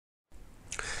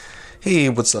Hey,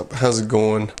 what's up? How's it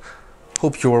going?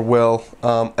 Hope you're well.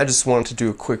 I just wanted to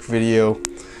do a quick video,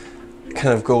 kind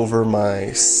of go over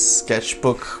my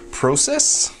sketchbook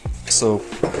process. So,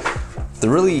 there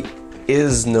really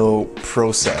is no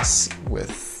process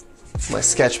with my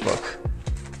sketchbook,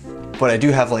 but I do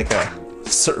have like a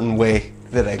certain way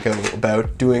that I go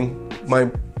about doing my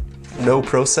no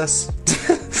process,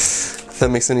 if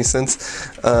that makes any sense.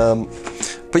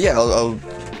 But yeah,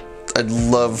 I'd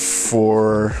love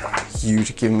for you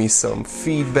to give me some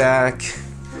feedback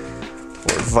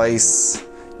or advice,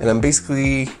 and I'm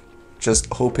basically just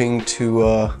hoping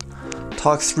to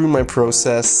talk through my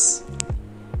process.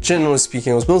 Generally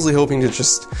speaking, I was mostly hoping to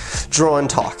just draw and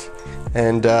talk,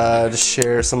 and just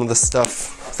share some of the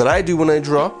stuff that I do when I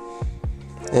draw,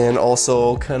 and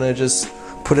also kind of just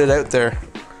put it out there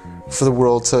for the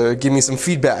world to give me some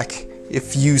feedback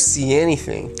if you see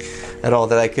anything at all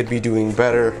that I could be doing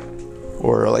better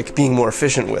or like being more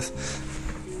efficient with.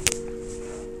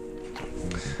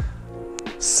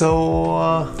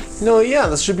 So, yeah,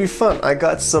 this should be fun. I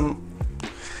got some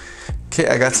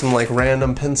like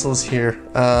random pencils here.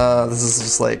 This is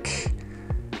just like,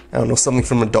 I don't know, something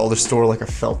from a dollar store, like a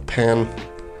felt pen.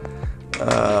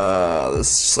 This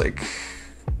is just like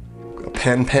a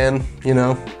pen, you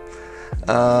know.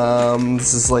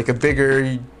 This is like a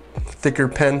bigger, thicker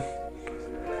pen.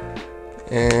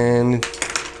 And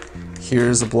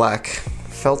here's a black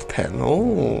felt pen. Oh,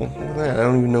 look at that. I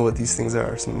don't even know what these things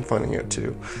are, so I'm finding out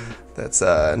too. That's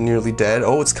nearly dead.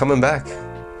 Oh, it's coming back.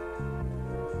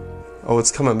 Oh, it's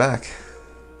coming back.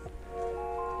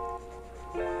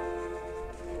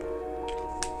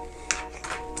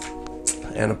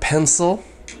 And a pencil.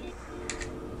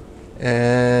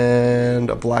 And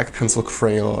a black pencil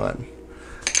crayon.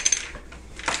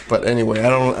 But anyway, I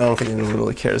don't think anyone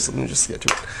really cares, so let me just get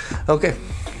to it. Okay.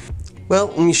 Well,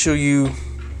 let me show you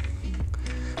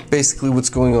basically what's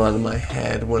going on in my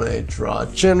head when I draw.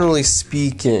 Generally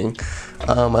speaking,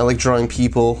 I like drawing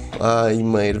people, you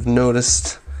might have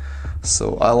noticed.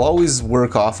 So I'll always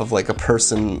work off of like a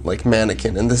person, like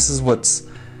mannequin, and this is what's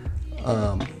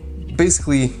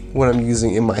basically what I'm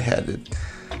using in my head.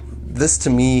 This to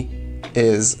me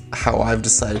is how I've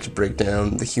decided to break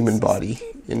down the human body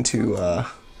into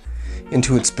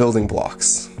its building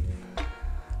blocks.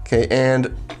 Okay,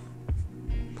 and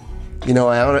you know,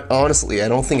 honestly, I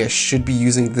don't think I should be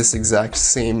using this exact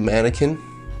same mannequin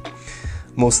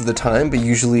most of the time, but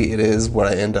usually it is what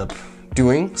I end up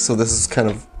doing. So this is kind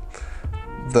of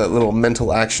the little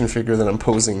mental action figure that I'm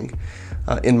posing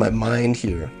in my mind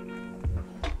here.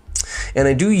 And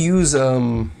I do use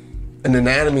an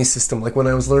anatomy system. Like when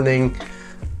I was learning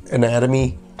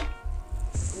anatomy,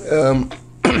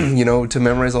 you know, to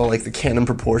memorize all like the canon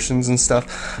proportions and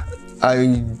stuff,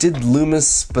 I did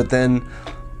Loomis, but then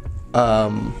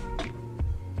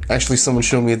actually someone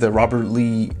showed me the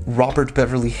Robert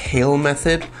Beverly Hale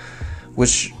method,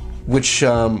 which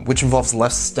involves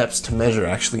less steps to measure,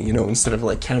 actually, you know, instead of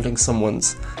counting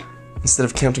someone's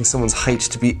height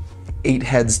to be 8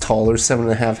 heads tall or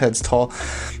 7.5 heads tall.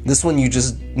 This one you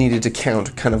just needed to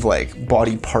count kind of like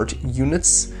body part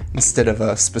units instead of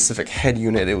a specific head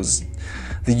unit.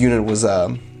 The unit was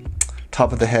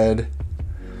top of the head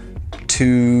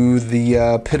to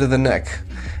the pit of the neck,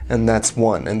 and that's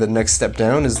 1. And the next step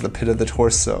down is the pit of the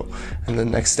torso, and the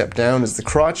next step down is the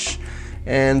crotch,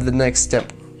 and the next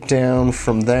step down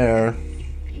from there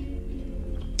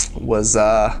was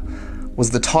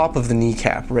the top of the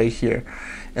kneecap right here,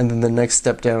 and then the next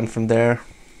step down from there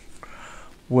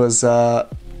was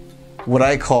what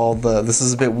I call this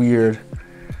is a bit weird,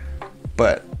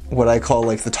 but what I call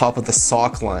like the top of the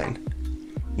sock line.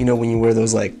 You know, when you wear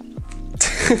those like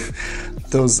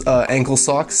those ankle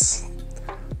socks,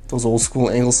 those old school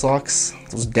ankle socks,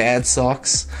 those dad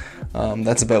socks,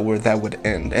 that's about where that would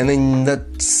end. And then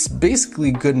that's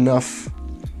basically good enough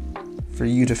for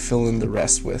you to fill in the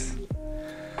rest with.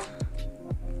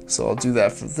 So I'll do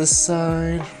that for this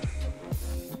side.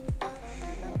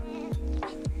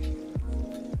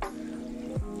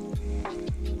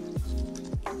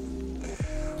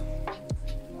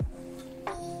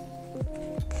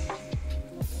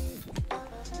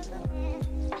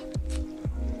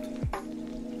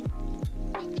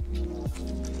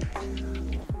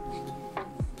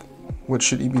 What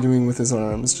should he be doing with his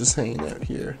arms? Just hanging out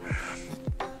here.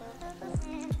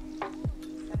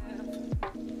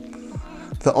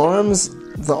 The arms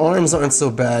aren't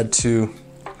so bad to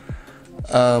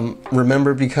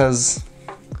remember, because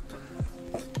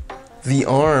the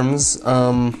arms,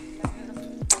 well,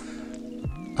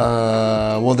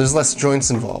 there's less joints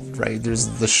involved, right? There's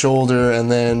the shoulder, and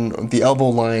then the elbow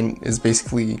line is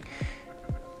basically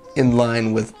in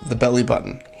line with the belly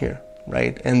button here.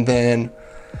 right? And then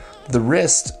the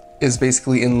wrist is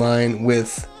basically in line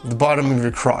with the bottom of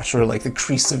your crotch, or like the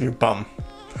crease of your bum.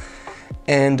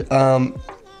 And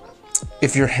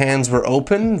if your hands were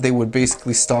open, they would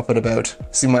basically stop at about,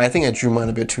 I think I drew mine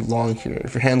a bit too long here.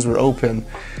 If your hands were open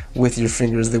with your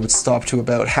fingers, they would stop to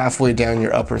about halfway down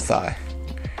your upper thigh.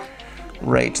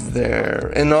 Right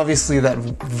there. And obviously that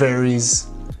varies,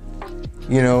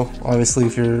 you know, obviously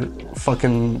if you're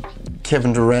fucking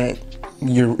Kevin Durant,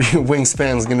 your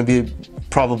wingspan is going to be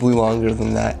probably longer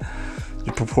than that.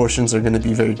 Your proportions are going to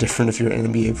be very different if you're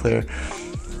an NBA player.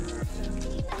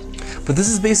 But this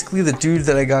is basically the dude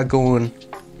that I got going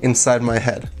inside my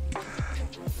head.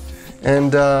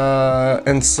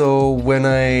 And so when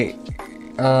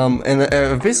and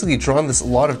I've basically drawn this a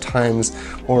lot of times,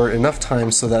 or enough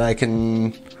times so that I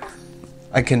can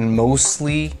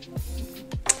mostly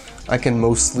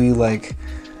like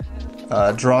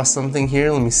draw something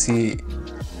here. Let me see.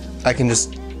 I can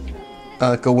just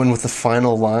go in with the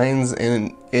final lines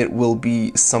and it will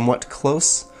be somewhat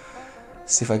close.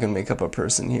 See if I can make up a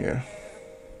person here.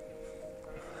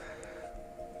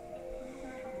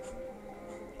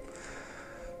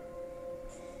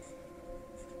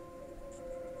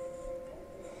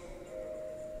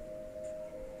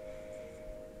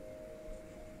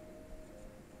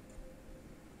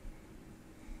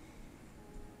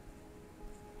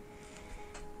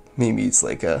 Maybe it's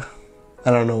like I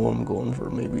don't know what I'm going for.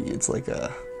 Maybe it's like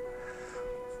a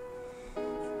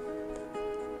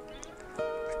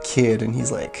kid and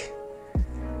he's like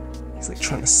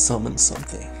trying to summon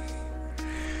something.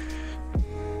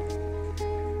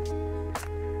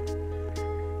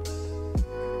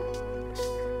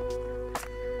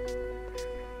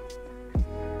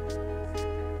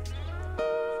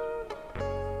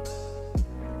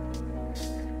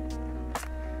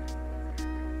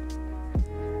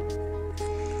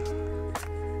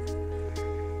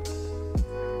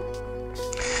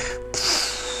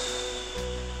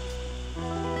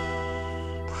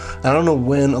 I don't know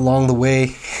when along the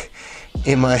way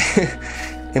in my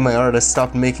art I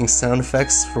stopped making sound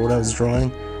effects for what I was drawing,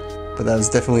 but that was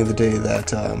definitely the day that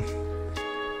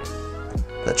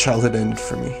that childhood ended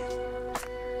for me.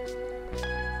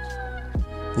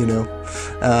 You know,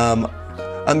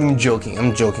 I'm joking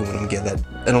when I'm getting that.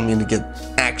 I don't mean to get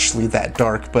actually that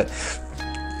dark, but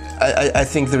I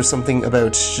think there's something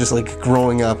about just like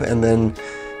growing up and then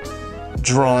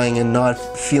drawing and not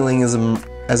feeling as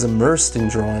immersed in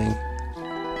drawing,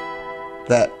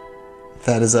 that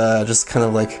is just kind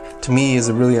of like, to me, is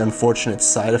a really unfortunate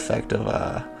side effect of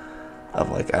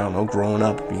like, I don't know, growing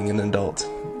up, being an adult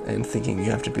and thinking you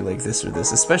have to be like this or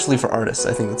this, especially for artists.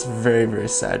 I think that's very, very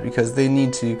sad, because they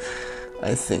need to,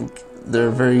 I think there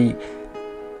are very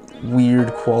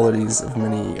weird qualities of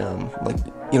many like,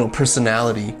 you know,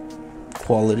 personality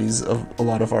qualities of a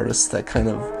lot of artists that kind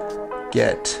of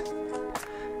get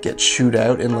chewed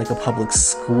out in like a public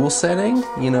school setting,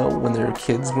 you know, when they're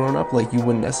kids growing up. Like, you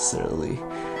wouldn't necessarily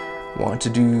want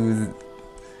to do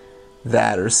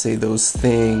that or say those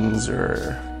things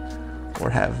or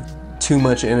have too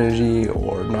much energy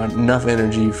or not enough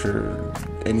energy for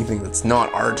anything that's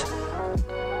not art.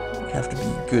 You have to be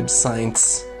a good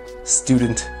science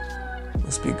student, you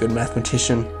must be a good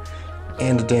mathematician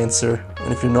and a dancer,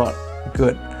 and if you're not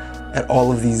good at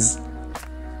all of these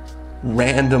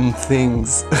random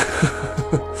things,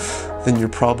 then you're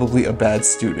probably a bad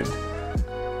student.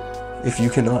 If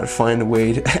you cannot find a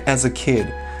way to, as a kid,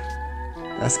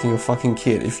 asking a fucking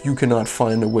kid, if you cannot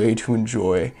find a way to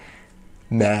enjoy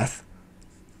math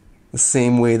the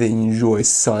same way that you enjoy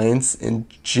science and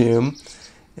gym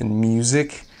and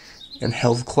music and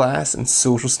health class and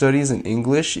social studies and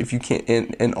English, if you can't,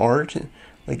 and art,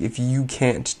 like if you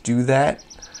can't do that,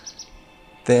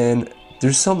 then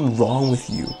there's something wrong with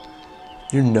you.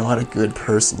 You're not a good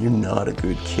person. You're not a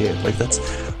good kid. Like, that's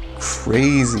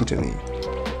crazy to me.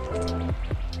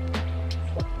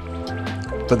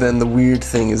 But then the weird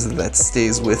thing is that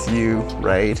stays with you,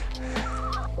 right?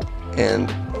 And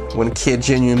when a kid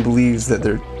genuinely believes that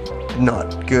they're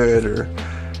not good or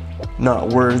not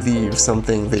worthy of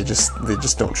something, they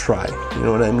just don't try. You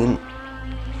know what I mean?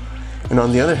 And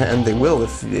on the other hand, they will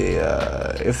if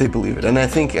they believe it. And I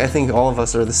think all of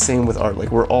us are the same with art.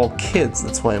 Like, we're all kids.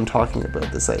 That's why I'm talking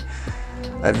about this.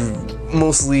 I've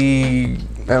mostly,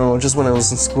 I don't know, just when I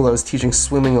was in school, I was teaching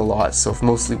swimming a lot, so I've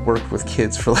mostly worked with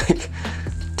kids for like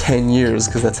 10 years,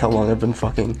 because that's how long I've been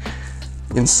fucking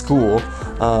in school.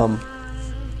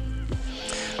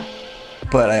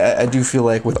 But I do feel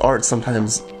like with art,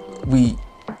 sometimes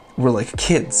we're like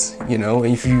kids, you know.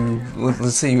 If you,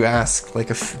 let's say you ask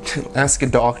a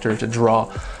doctor to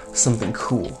draw something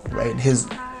cool, right?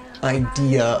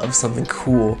 idea of something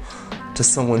cool to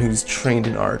someone who's trained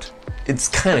in art, it's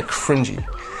kind of cringy.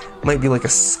 It might be like a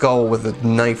skull with a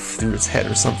knife through its head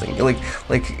or something. Like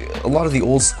a lot of the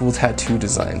old school tattoo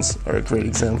designs are a great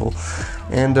example.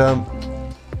 And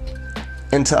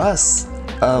to us,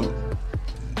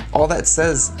 all that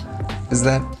says is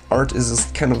that art is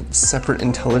a kind of separate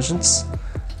intelligence,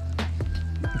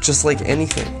 just like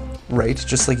anything, right?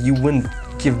 Just like you wouldn't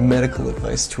give medical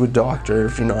advice to a doctor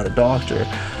if you're not a doctor.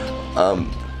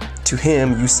 To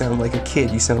him, you sound like a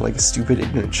kid, you sound like a stupid,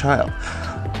 ignorant child.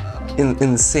 In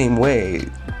the same way,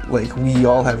 like, we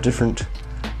all have different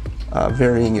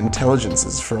varying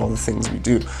intelligences for all the things we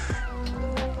do.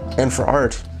 And for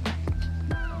art,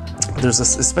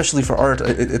 especially for art,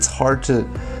 it's hard to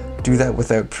do that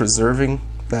without preserving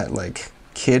that, like,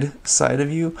 kid side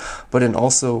of you, but in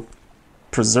also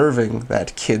preserving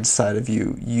that kid side of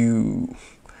you,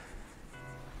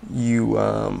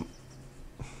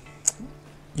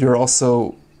 you're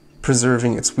also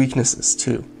preserving its weaknesses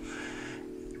too.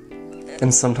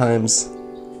 And sometimes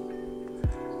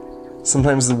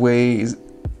the ways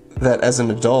that as an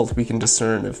adult we can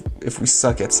discern if we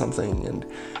suck at something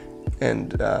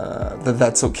and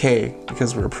that's okay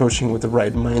because we're approaching with the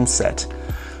right mindset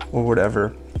or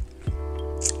whatever.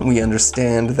 We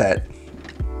understand that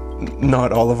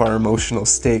not all of our emotional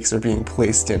stakes are being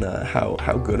placed in how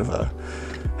good of a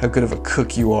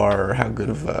cook you are, or how good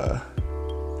of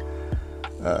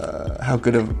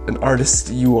an artist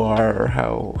you are, or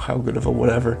how good of a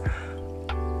whatever.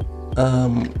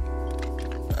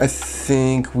 I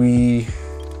think we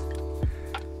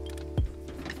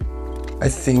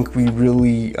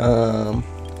really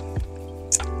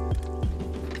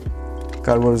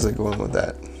God, where was I going with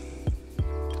that?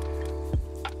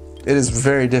 It is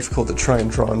very difficult to try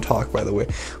and draw and talk, by the way.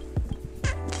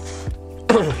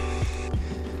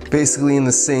 Basically, in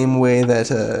the same way that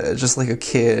just like a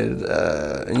kid,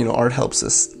 art helps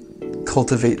us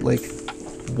cultivate, like,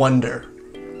 wonder,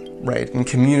 right, and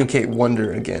communicate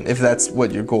wonder again, if that's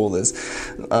what your goal is.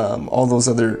 All those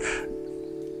other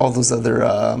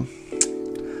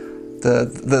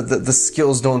the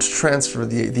skills don't transfer.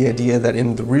 The idea that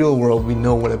in the real world we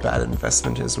know what a bad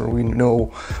investment is, or we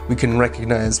know we can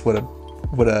recognize what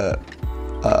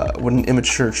an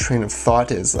immature train of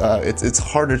thought is. It's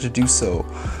harder to do so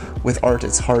with art.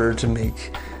 It's harder to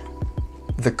make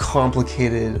the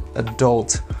complicated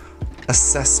adult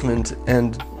assessment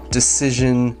and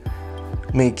decision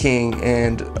making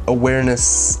and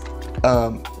awareness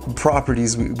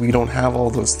properties. We don't have all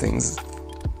those things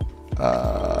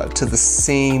to the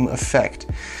same effect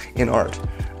in art.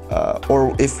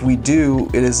 Or if we do,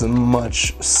 it is a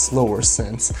much slower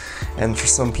sense. And for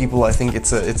some people, I think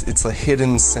it's a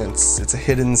hidden sense. It's a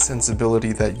hidden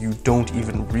sensibility that you don't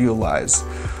even realize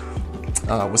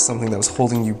was something that was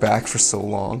holding you back for so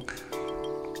long.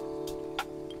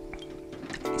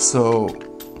 So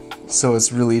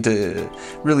it's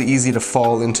really easy to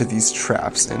fall into these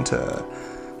traps and to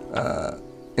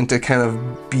kind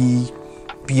of be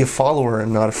a follower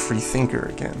and not a free thinker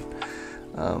again.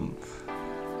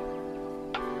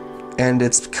 And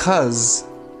it's because,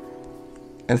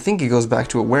 and I think it goes back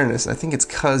to awareness, I think it's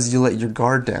because you let your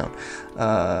guard down.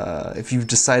 If you've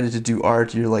decided to do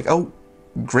art, you're like, oh,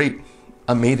 great,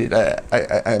 I made it.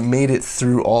 I made it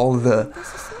through all the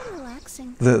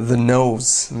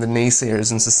no's and the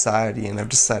naysayers in society, and I've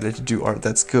decided to do art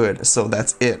that's good. So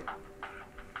that's it.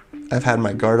 I've had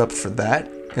my guard up for that,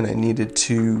 and I needed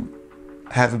to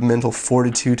have a mental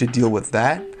fortitude to deal with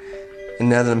that. And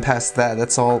now that I'm past that,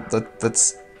 that's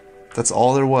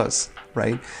all there was,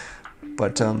 right?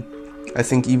 But I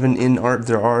think even in art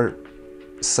there are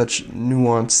such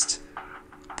nuanced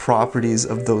properties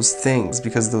of those things,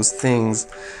 because those things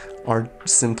are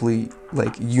simply,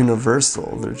 like,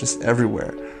 universal. They're just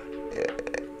everywhere.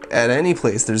 At any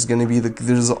place there's going to be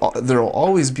there will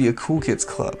always be a cool kids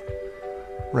club,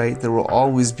 right? There will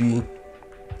always be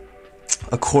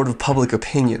a court of public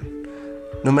opinion,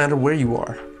 no matter where you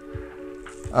are.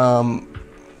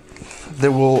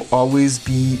 There will always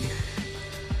be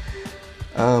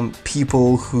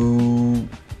people who,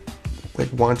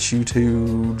 like, want you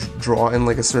to draw in,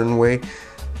 like, a certain way,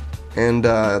 and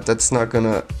that's not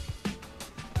gonna.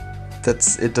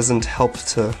 It doesn't help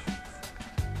to.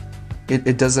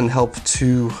 It doesn't help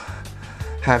to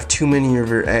have too many of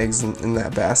your eggs in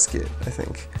that basket, I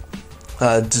think.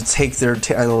 To take their,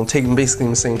 basically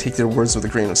I'm saying take their words with a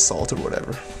grain of salt or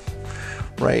whatever,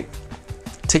 right?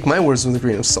 Take my words with a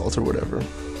grain of salt or whatever.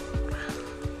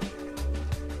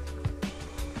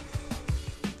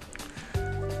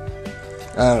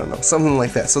 I don't know, something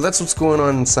like that. So that's what's going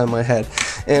on inside my head.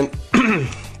 And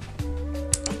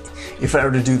if if I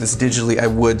were to do this digitally, I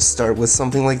would start with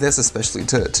something like this, especially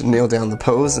to nail down the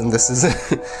pose. And this is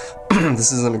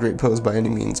this isn't a great pose by any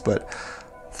means, but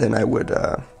then I would.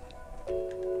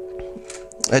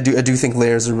 I do think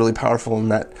layers are really powerful in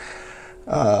that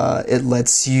it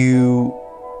lets you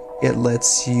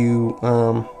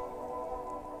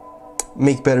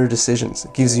make better decisions.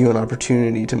 It gives you an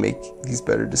opportunity to make these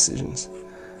better decisions.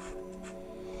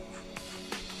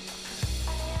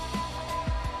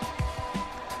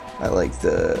 I like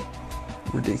the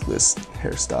ridiculous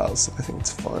hairstyles. I think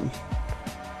it's fun.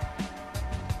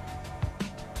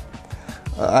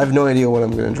 I have no idea what I'm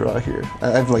going to draw here.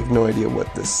 I have like no idea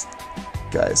what this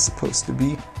guy is supposed to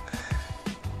be.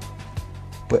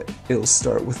 But it'll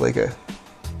start with like a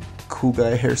cool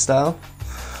guy hairstyle.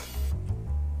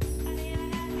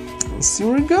 Let's see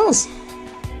where it goes.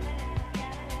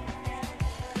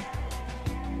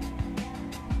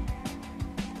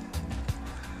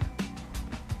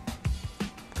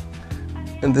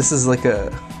 And this is like a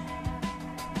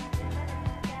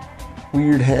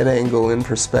weird head angle in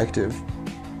perspective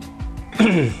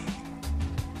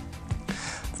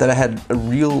that I had a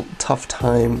real tough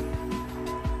time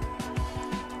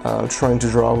trying to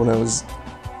draw when I was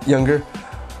younger.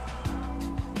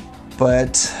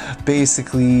 But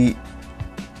basically,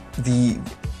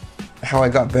 how I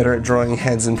got better at drawing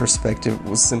heads in perspective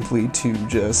was simply to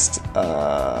just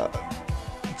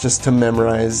to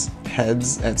memorize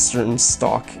heads at certain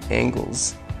stock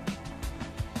angles.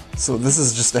 So this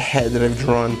is just a head that I've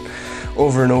drawn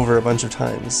over and over a bunch of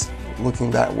times,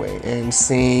 looking that way. And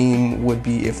same would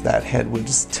be if that head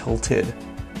was tilted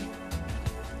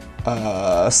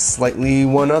slightly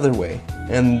one other way.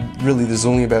 And really, there's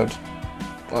only about,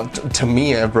 well, to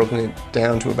me, I've broken it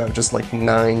down to about just like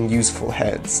 9 useful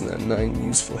heads, 9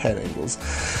 useful head angles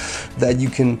that you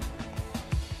can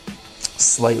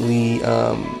slightly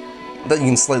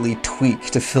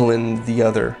tweak to fill in the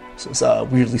other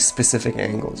weirdly specific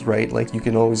angles, right? Like you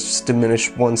can always just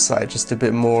diminish one side just a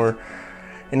bit more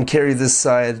and carry this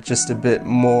side just a bit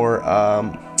more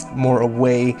more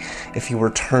away if you were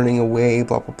turning away,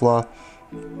 blah blah blah.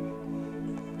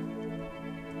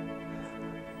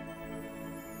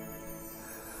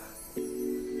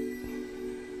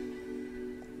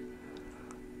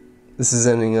 This is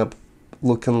ending up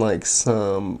looking like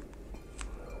some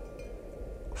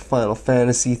Final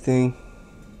Fantasy thing.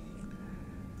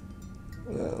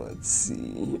 Let's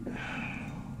see.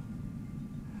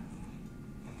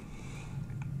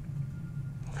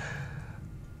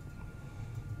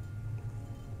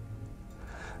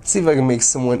 Let's see if I can make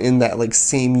someone in that like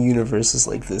same universe as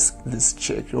like this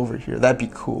chick over here. That'd be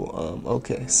cool.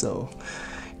 Okay, so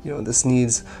you know, this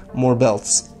needs more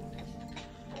belts.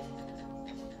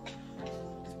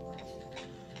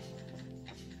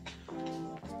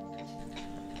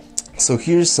 So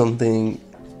here's something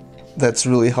that's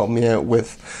really helped me out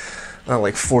with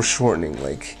like foreshortening,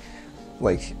 like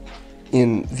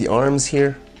in the arms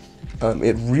here.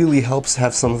 It really helps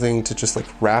have something to just like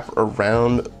wrap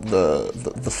around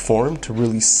the form to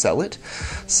really sell it.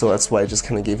 So that's why I just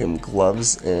kind of gave him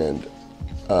gloves. And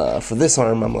for this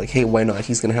arm, I'm like, hey, why not?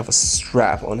 He's gonna have a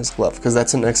strap on his glove because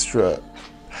that's an extra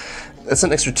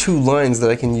 2 lines that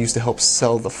I can use to help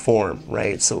sell the form,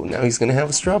 right? So now he's gonna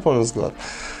have a strap on his glove.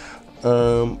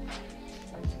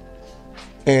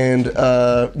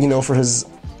 You know, for his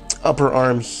upper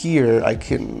arm here, I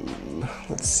can,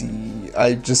 let's see,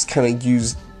 I just kind of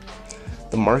use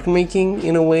the mark making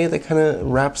in a way that kind of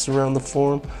wraps around the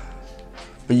form.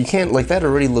 But you can't, like, that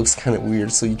already looks kind of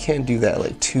weird, so you can't do that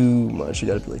like too much. You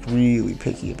gotta be like really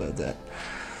picky about that.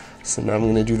 So now I'm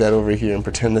gonna do that over here and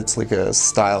pretend it's like a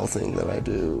style thing that I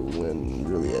do when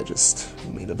really I just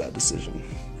made a bad decision.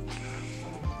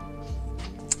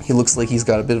 He looks like he's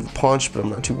got a bit of a paunch, but I'm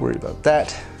not too worried about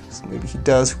that. So maybe he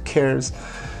does, who cares?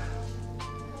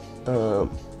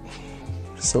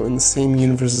 So in the same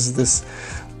universe as this,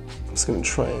 I'm just gonna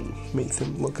try and make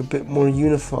them look a bit more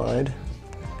unified.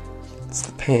 It's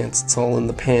the pants, it's all in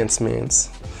the pants, mans.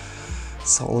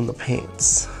 It's all in the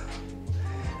pants.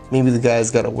 Maybe the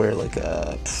guy's gotta wear like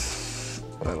a,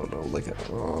 I don't know, like a,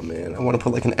 oh man, I wanna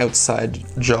put like an outside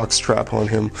jock strap on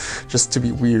him just to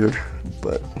be weird,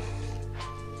 but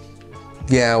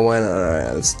yeah, why not?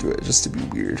 Alright, let's do it just to be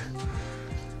weird.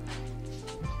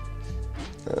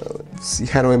 Let's see,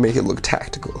 how do I make it look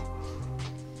tactical?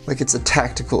 Like it's a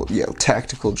tactical, yeah,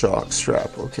 tactical jock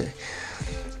strap, okay.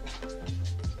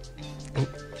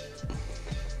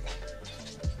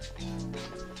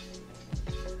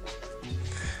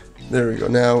 There we go,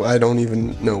 now I don't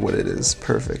even know what it is.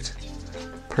 Perfect.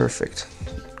 Perfect.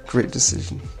 Great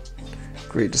decision.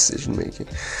 Great decision making.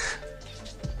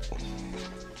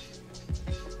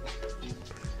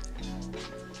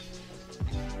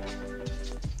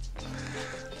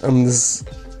 I'm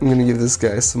gonna give this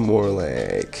guy some more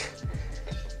like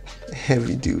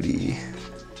heavy duty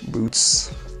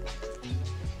boots,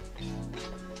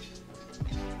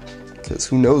 because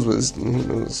who knows this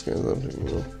guy's up to, you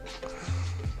know.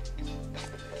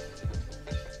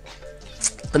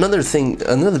 Another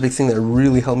big thing that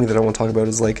really helped me that I want to talk about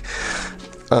is like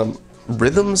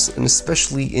rhythms, and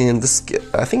especially in this.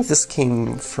 I think this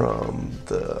came from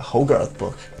the Hogarth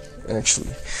book,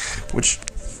 actually, which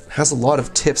has a lot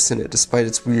of tips in it, despite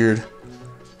its weird,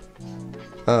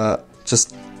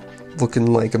 just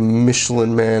looking like a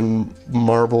Michelin Man,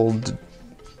 marbled,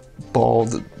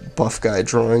 bald, buff guy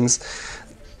drawings.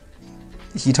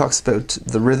 He talks about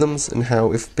the rhythms and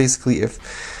how if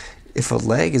a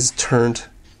leg is turned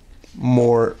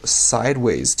more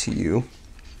sideways to you,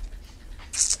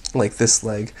 like this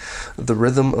leg, the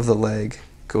rhythm of the leg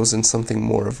goes in something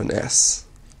more of an S,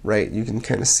 right? You can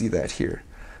kind of see that here.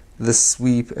 This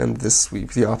sweep and this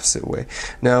sweep the opposite way.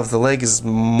 Now if the leg is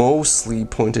mostly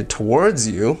pointed towards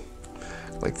you,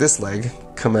 like this leg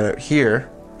coming out here,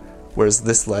 whereas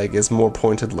this leg is more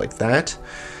pointed like that.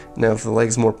 Now if the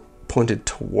leg's more pointed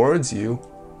towards you,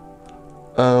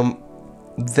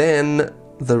 then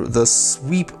the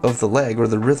sweep of the leg, or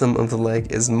the rhythm of the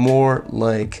leg, is more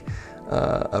like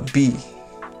a B,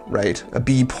 right? A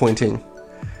B pointing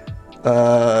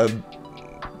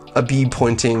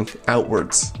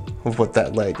outwards of what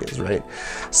that leg is, right?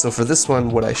 So for this one,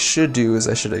 what I should do is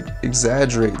I should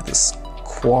exaggerate this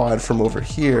quad from over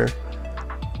here,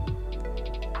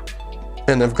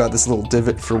 and I've got this little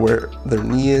divot for where their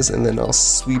knee is, and then I'll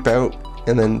sweep out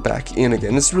and then back in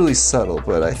again. It's really subtle,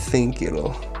 but I think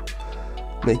it'll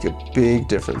make a big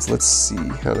difference. Let's see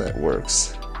how that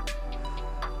works.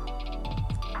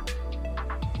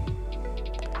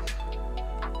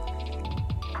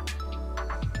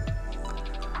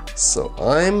 So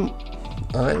I'm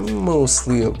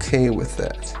mostly okay with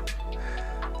that.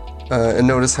 And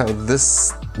notice how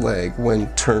this leg,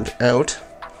 when turned out,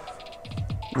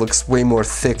 looks way more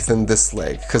thick than this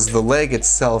leg, because the leg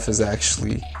itself is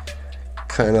actually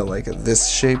kind of like this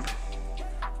shape,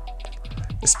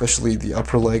 especially the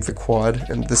upper leg, the quad,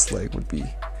 and this leg would be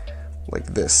like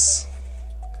this,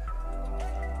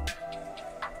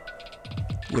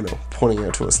 you know, pointing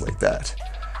out to us like that,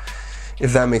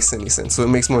 if that makes any sense. So it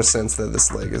makes more sense that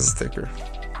this leg is thicker.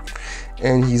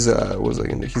 And he's what was I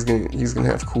gonna do? He's gonna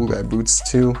have cool guy boots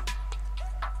too.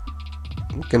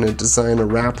 I'm gonna design a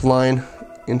wrap line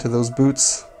into those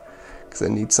boots because I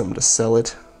need something to sell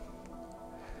it.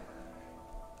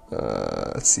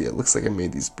 Let's see, it looks like I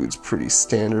made these boots pretty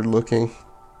standard looking.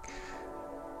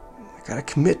 I gotta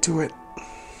commit to it.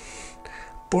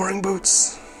 Boring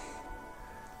boots.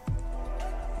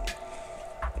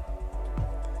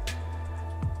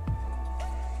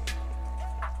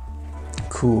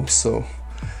 Cool, so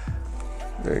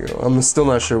there you go. I'm still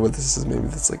not sure what this is. Maybe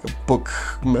it's like a book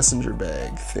messenger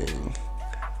bag thing.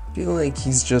 I feel like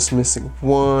he's just missing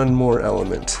one more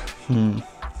element.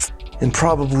 And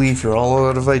probably, if you're all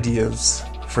out of ideas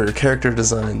for your character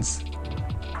designs,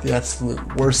 the absolute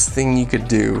worst thing you could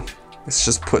do is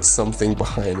just put something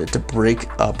behind it to break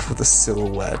up the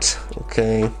silhouette,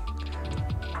 okay?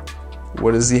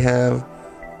 What does he have?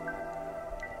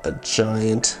 A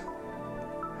giant...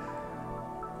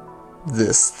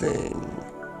 this thing.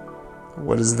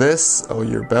 What is this? Oh,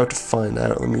 you're about to find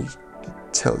out. Let me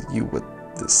tell you what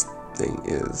this thing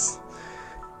is.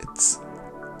 It's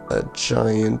a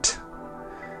giant...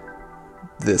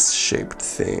 this shaped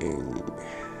thing.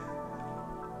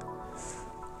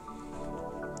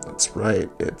 That's right,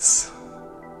 it's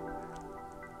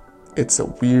a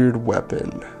weird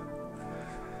weapon.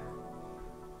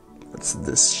 It's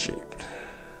this shaped.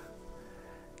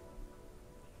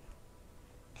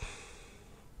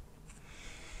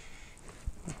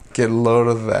 Get a load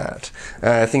of that.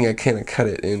 I think I kind of cut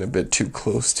it in a bit too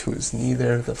close to his knee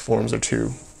there. The forms are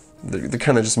they're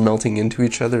kind of just melting into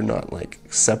each other, not like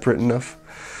separate enough.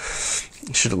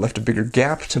 Should have left a bigger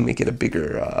gap to make it a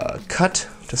bigger cut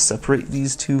to separate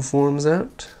these two forms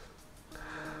out.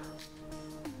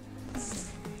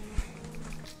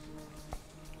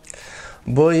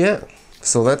 But yeah,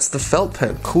 so that's the felt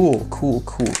pen. Cool.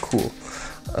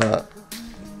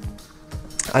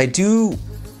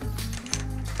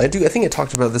 I think I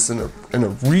talked about this in a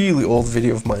really old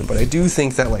video of mine, but I do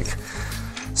think that like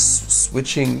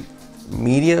switching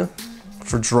media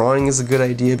for drawing is a good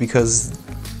idea, because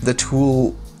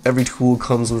every tool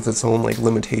comes with its own like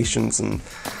limitations and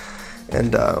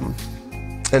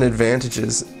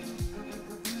advantages,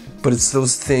 but it's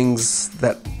those things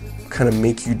that kind of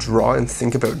make you draw and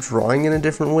think about drawing in a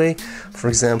different way. For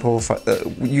example,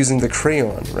 using the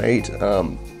crayon, right?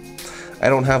 I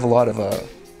don't have a lot of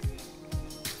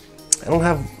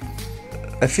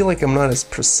I feel like I'm not as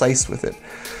precise with it,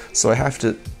 so I have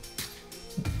to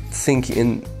think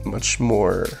in much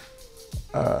more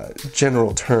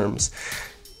general terms.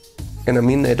 And I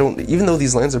mean, even though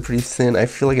these lines are pretty thin, I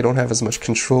feel like I don't have as much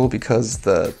control because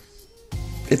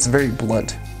it's very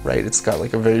blunt, right? It's got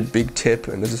like a very big tip,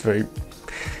 and it's just very,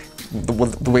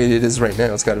 the way it is right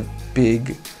now, it's got a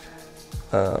big,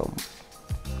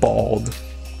 bald,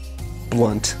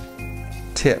 blunt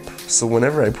tip. So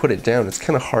whenever I put it down, it's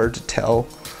kind of hard to tell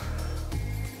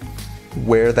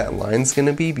where that line's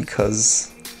gonna be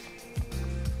because,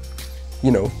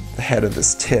 you know, the head of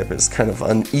this tip is kind of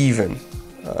uneven.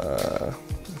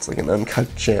 It's like an uncut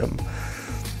gem.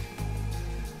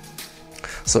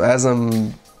 So as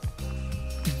I'm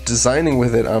designing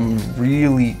with it, I'm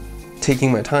really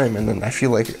taking my time, and then I feel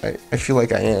like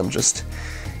I am just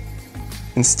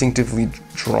instinctively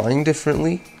drawing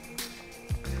differently.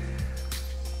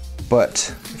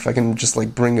 But if I can just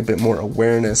like bring a bit more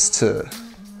awareness to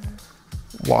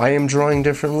why I'm drawing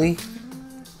differently,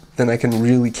 then I can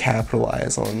really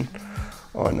capitalize on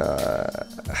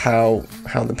how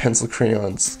the pencil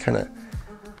crayon's kind of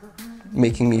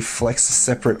making me flex a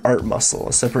separate art muscle,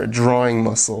 a separate drawing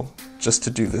muscle, just to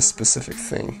do this specific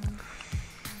thing.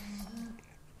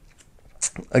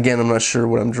 Again, I'm not sure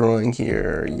what I'm drawing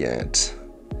here yet.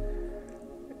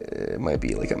 It might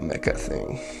be like a mecha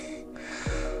thing.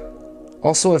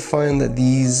 Also, I find that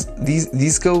these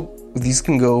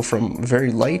can go from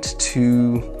very light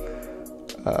to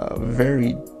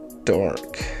very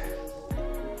dark.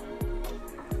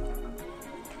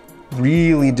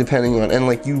 Really depending on, and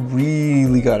like you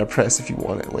really gotta press if you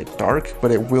want it like dark,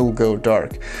 but it will go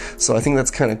dark. So I think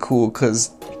that's kind of cool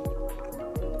because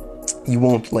you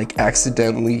won't like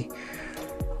accidentally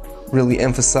really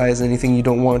emphasize anything you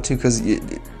don't want to, because you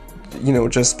know,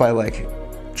 just by like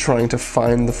trying to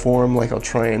find the form, like I'll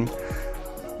try and,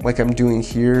 like I'm doing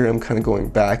here, I'm kind of going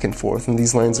back and forth, and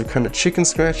these lines are kind of chicken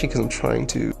scratchy because I'm trying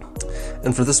to.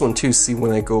 And for this one too, see,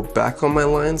 when I go back on my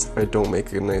lines, if I don't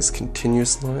make a nice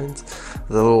continuous lines,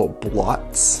 the little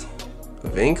blots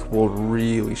of ink will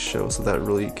really show, so that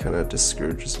really kind of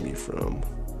discourages me from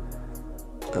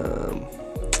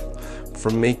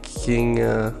making,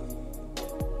 I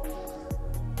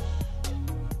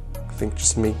think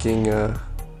just making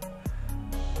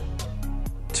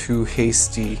too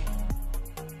hasty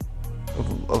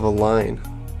of a line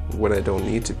when I don't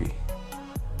need to be.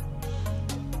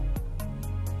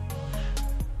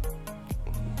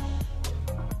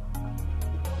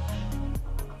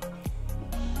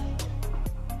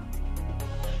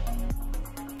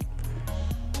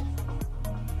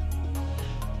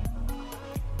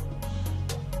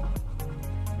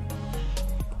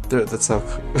 There, that's how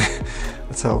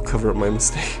I'll cover up my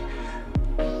mistake.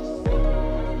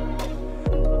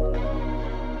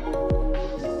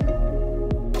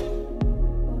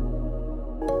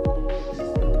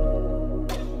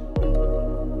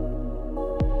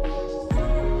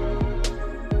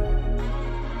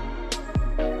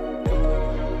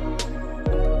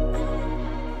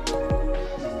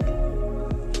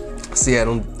 See, I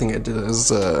don't think I did as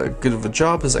good of a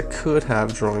job as I could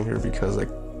have drawing her because I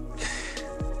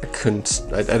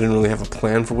didn't really have a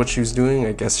plan for what she was doing.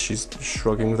 I guess she's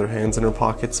shrugging with her hands in her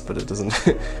pockets, but it doesn't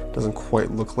doesn't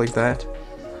quite look like that.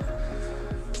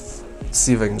 Let's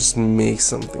see if I can just make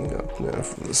something up now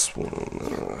for this one.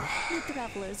 The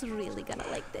traveler's really gonna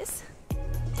like this.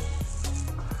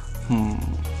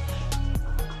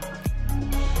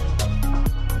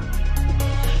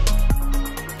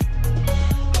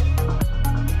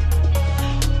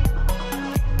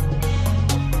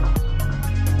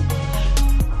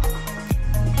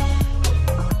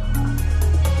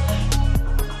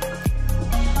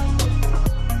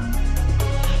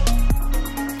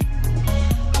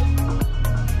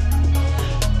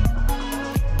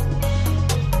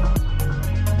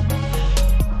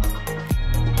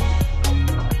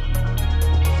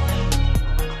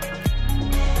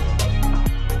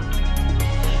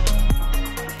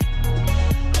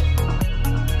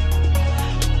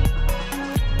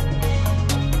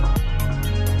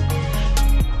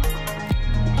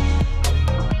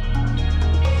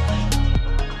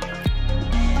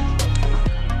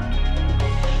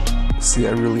 See,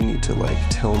 I really need to like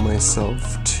tell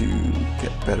myself to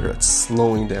get better at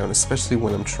slowing down, especially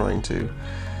when I'm trying to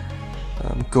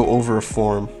go over a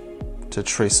form, to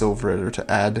trace over it or to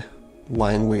add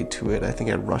line weight to it. I think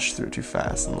I rush through it too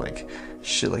fast, and like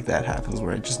shit like that happens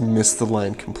where I just miss the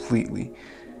line completely.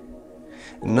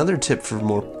 Another tip for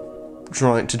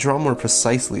to draw more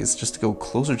precisely is just to go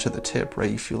closer to the tip,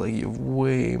 right? You feel like you have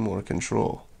way more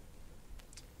control.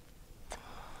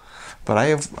 But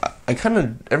I kind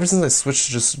of, ever since I switched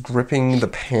to just gripping the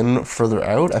pen further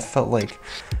out, I felt like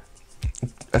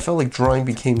drawing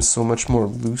became so much more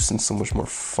loose and so much more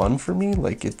fun for me.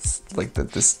 Like it's like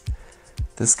that this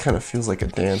kind of feels like a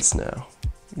dance now,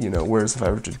 you know, whereas if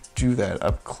I were to do that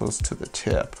up close to the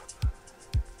tip,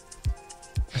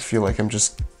 I feel like I'm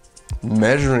just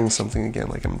measuring something again,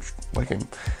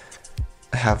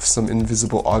 I have some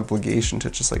invisible obligation to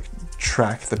just like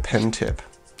track the pen tip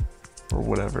or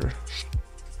whatever.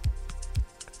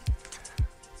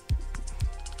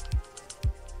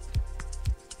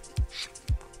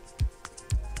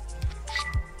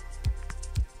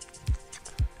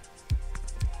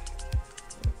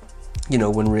 You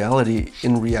know, in reality,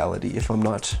 if I'm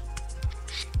not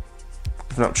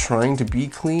trying to be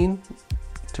clean,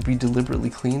 to be deliberately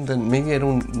clean, then maybe I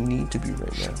don't need to be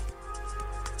right now.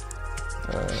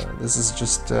 This is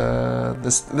just,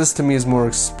 this to me is more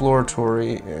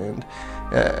exploratory, and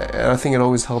I think it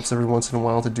always helps every once in a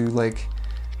while to do like,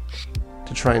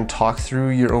 to try and talk through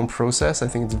your own process. I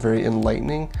think it's very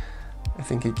enlightening. I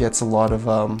think it gets a lot of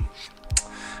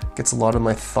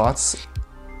my thoughts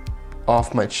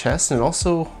off my chest, and it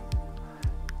also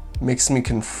makes me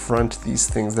confront these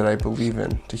things that I believe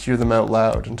in, to hear them out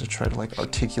loud and to try to like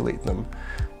articulate them,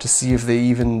 to see if they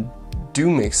even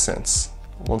do make sense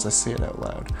once I say it out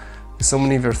loud. So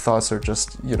many of our thoughts are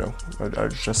just, you know, are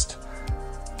just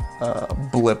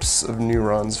blips of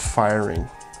neurons firing,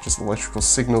 just electrical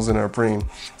signals in our brain,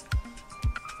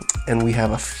 and we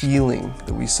have a feeling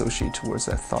that we associate towards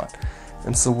that thought.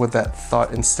 And so what that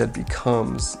thought instead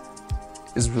becomes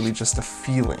is really just a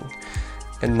feeling,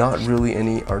 and not really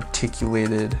any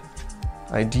articulated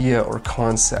idea or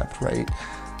concept, right?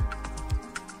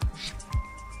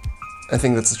 I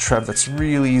think that's a trap that's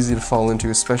really easy to fall into,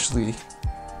 especially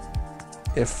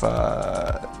if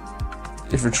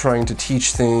you're trying to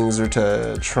teach things or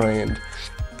to try and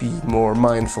be more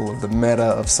mindful of the meta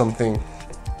of something,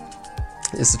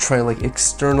 is to try and like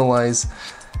externalize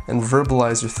and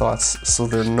verbalize your thoughts so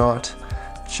they're not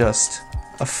just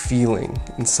a feeling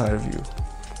inside of you.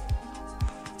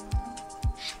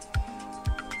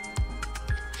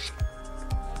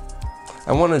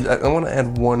 I want to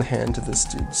add one hand to this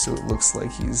dude so it looks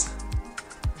like he's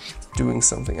doing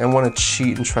something. I want to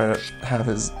cheat and try to have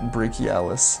his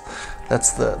brachialis.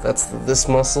 That's this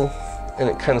muscle, and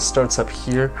it kind of starts up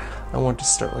here. I want to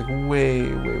start like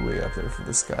way up there for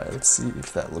this guy. Let's see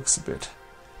if that looks a bit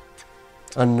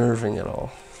unnerving at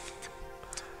all.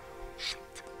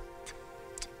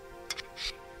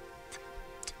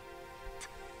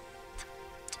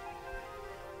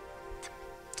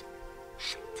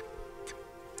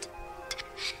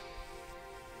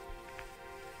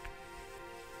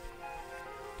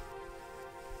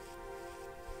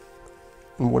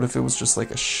 And what if it was just like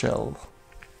a shell?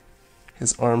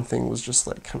 His arm thing was just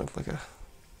like kind of like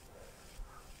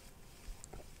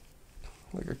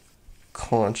a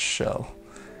conch shell,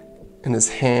 and his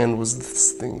hand was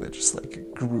this thing that just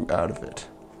like grew out of it.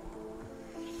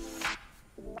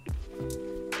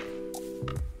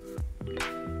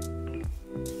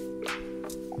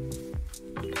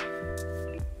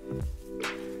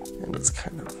 And it's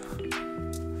kind of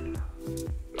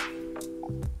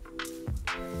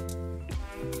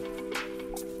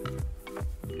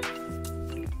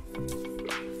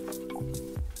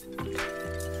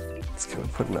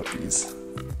putting up these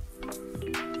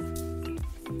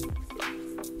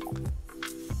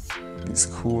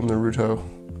cool Naruto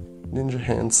ninja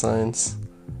hand signs,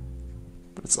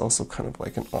 but it's also kind of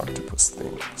like an octopus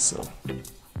thing, so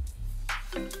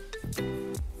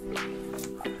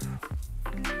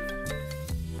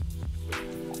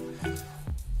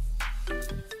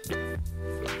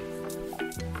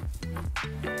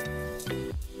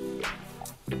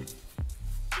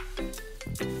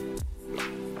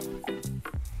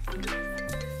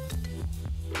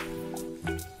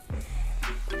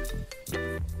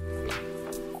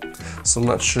I'm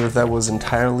not sure if that was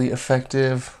entirely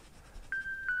effective.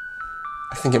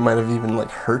 I think it might have even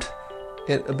like hurt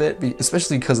it a bit,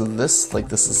 especially because of this. Like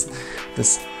this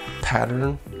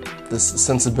pattern, this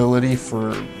sensibility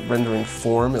for rendering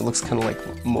form. It looks kind of like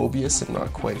Mobius and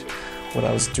not quite what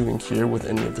I was doing here with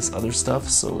any of this other stuff.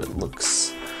 So it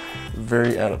looks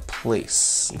very out of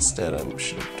place. Instead, I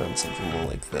should have done something more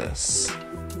like this.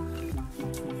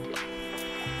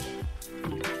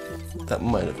 That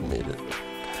might have made it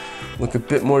look a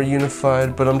bit more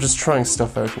unified, but I'm just trying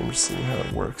stuff out here and just seeing how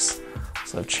it works.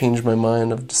 So I've changed my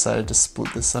mind. I've decided to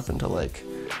split this up into like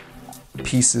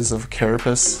pieces of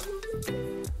carapace.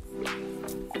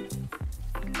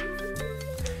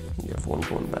 You have one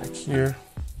going back here.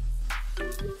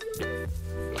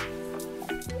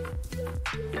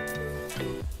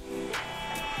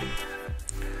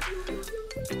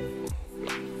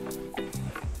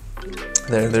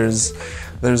 There's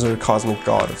a cosmic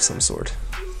god of some sort.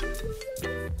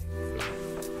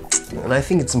 And I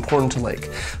think it's important to, like,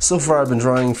 so far I've been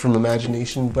drawing from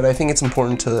imagination, but I think it's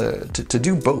important to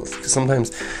do both, because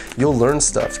sometimes you'll learn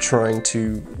stuff trying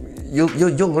to,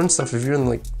 you'll learn stuff if you're in,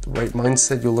 like, the right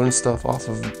mindset. You'll learn stuff off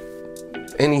of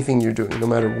anything you're doing, no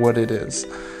matter what it is.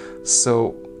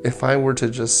 So if I were to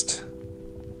just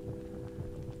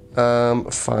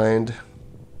find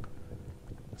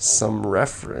some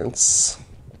reference,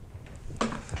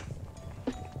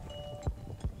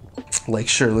 like,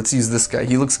 sure, let's use this guy.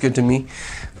 He looks good to me.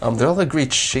 There are all the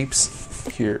great shapes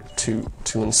here to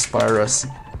inspire us.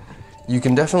 You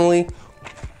can definitely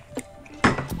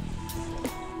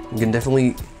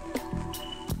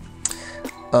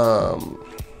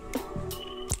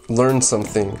learn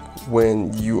something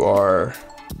when you are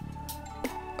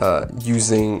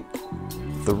using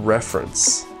the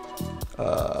reference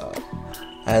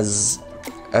as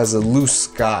a loose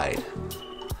guide.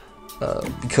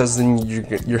 Because then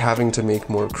you're having to make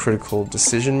more critical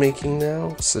decision making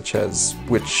now, such as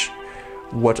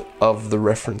what of the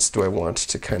reference do I want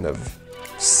to kind of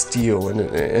steal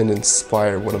and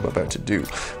inspire what I'm about to do.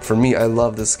 For me, I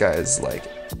love this guy's like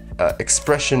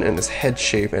expression and his head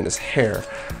shape and his hair.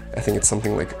 I think it's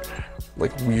something like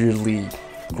weirdly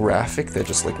graphic that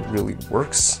just like really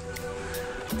works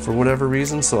for whatever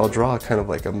reason. So I'll draw kind of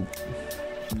like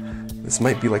this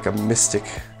might be like a mystic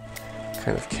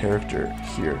kind of character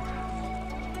here.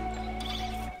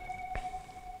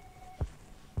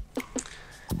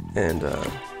 And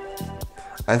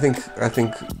I think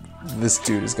this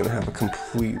dude is gonna have a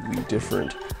completely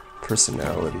different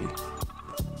personality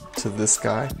to this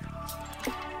guy.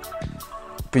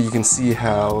 But you can see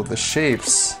how the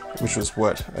shapes, which was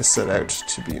what I set out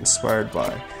to be inspired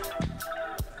by,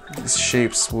 these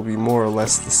shapes will be more or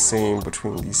less the same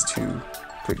between these two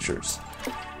pictures.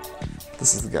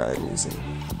 This is the guy I'm using.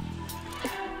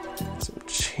 So I'm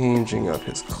changing up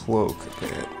his cloak a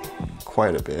bit,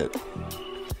 quite a bit.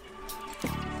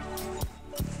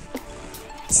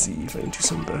 Let's see if I can do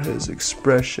something about his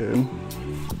expression.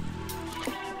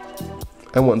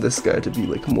 I want this guy to be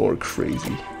like more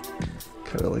crazy,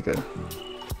 kind of like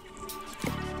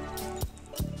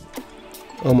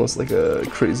almost like a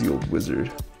crazy old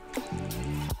wizard.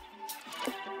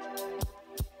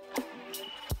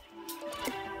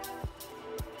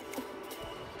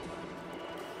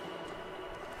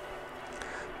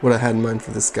 What I had in mind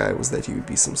for this guy was that he would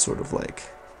be some sort of like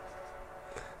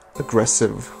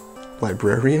aggressive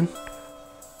librarian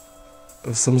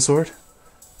of some sort,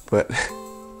 but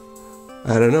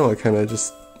I don't know,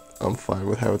 I'm fine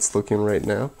with how it's looking right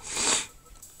now.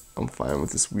 I'm fine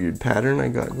with this weird pattern I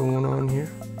got going on here.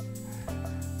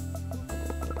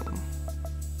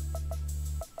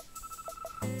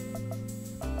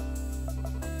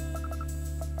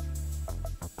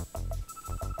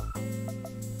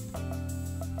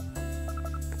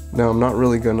 Now I'm not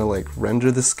really gonna like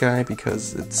render this guy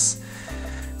because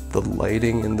the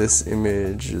lighting in this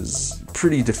image is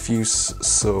pretty diffuse,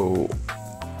 so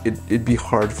it'd be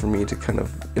hard for me to kind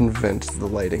of invent the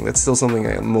lighting. That's still something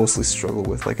I mostly struggle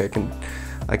with. Like I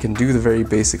can do the very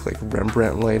basic like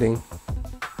Rembrandt lighting,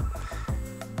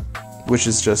 which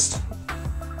is just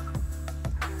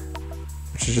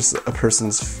a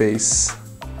person's face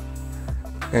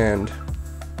and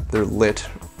they're lit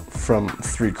from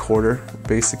 3/4,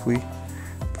 basically,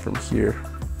 from here.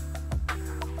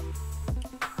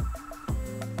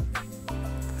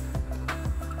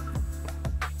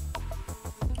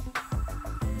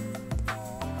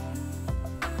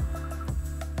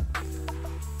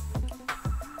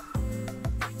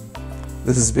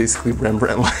 This is basically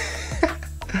Rembrandt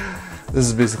This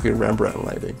is basically Rembrandt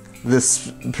lighting.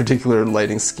 This particular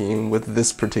lighting scheme with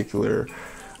this particular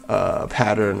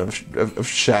pattern of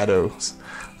shadows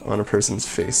on a person's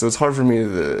face. So it's hard for me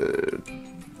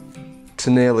to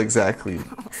nail exactly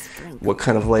what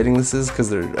kind of lighting this is,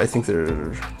 because I think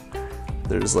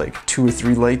there's like 2 or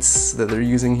 3 lights that they're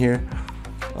using here.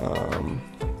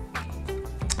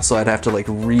 So I'd have to like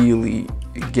really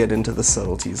get into the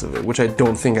subtleties of it, which I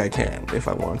don't think I can if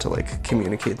I want to like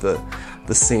communicate the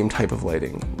same type of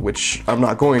lighting, which I'm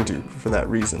not going to for that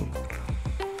reason.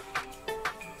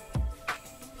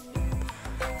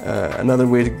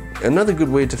 Another good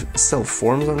way to sell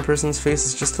forms on a person's face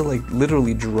is just to like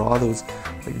literally draw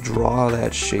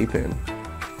that shape in.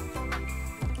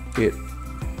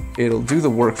 It'll do the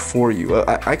work for you.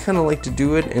 I kind of like to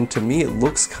do it, and to me it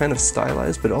looks kind of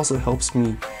stylized, but it also helps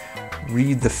me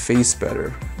read the face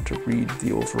better, to read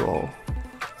the overall.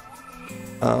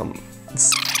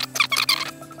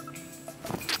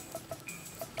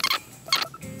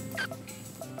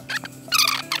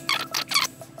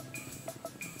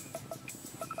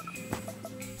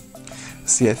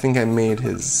 See, I think I made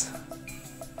his...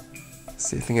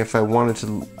 See, I think if I wanted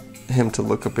him to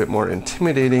look a bit more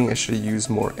intimidating, I should have used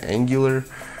more angular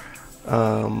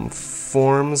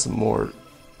forms, more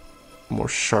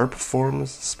sharp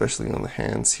forms, especially on the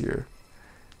hands here.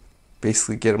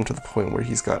 Basically get him to the point where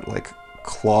he's got like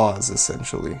claws,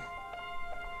 essentially.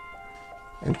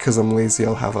 And because I'm lazy,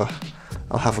 I'll have a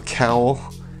cowl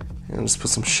and just put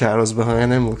some shadows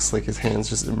behind him. Looks like his hand's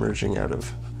just emerging out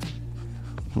of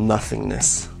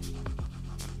nothingness.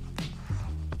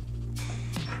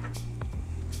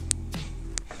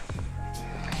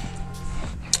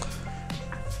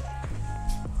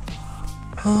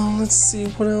 Let's see,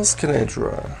 what else can I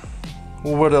draw?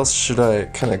 What else should I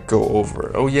kind of go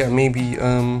over? Oh yeah, maybe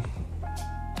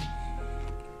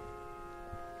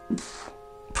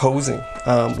posing.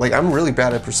 Like, I'm really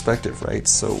bad at perspective, right?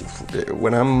 So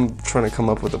when I'm trying to come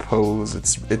up with a pose,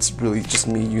 it's really just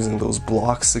me using those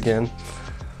blocks again.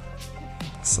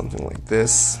 Something like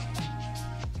this.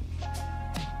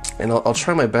 And I'll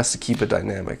try my best to keep it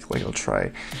dynamic. Like, I'll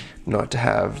try not to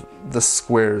have the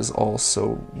squares all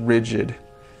so rigid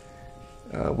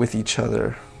with each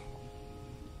other.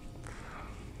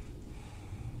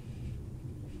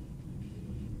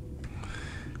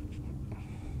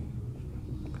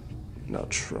 Now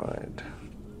tried.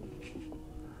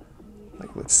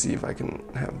 Like, let's see if I can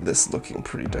have this looking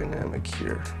pretty dynamic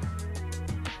here.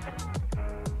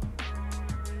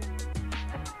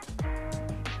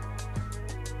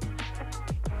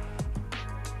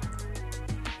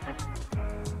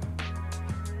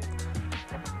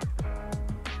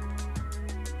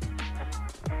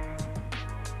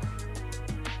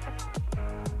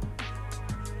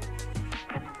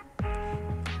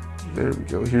 There we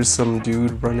go. Here's some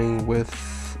dude running with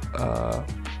a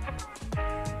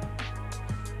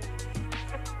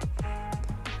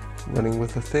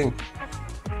thing.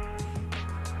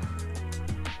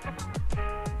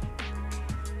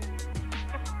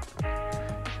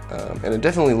 And it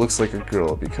definitely looks like a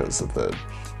girl because of the,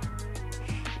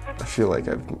 I feel like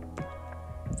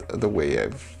the way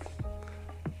I've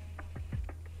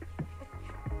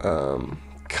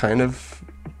kind of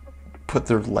put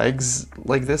their legs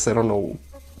like this. I don't know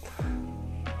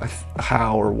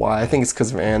how or why. I think it's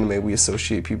because of anime. We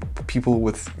associate people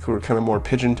who are kind of more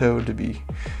pigeon-toed to be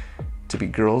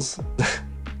girls.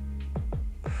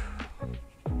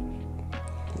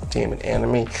 Damn it,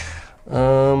 anime.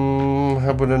 How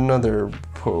about another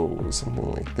pose?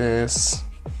 Something like this.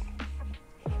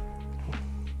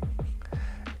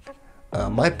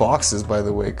 My boxes, by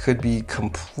the way, could be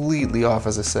completely off.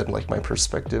 As I said, like, my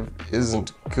perspective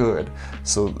isn't good.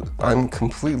 So I'm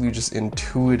completely just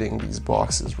intuiting these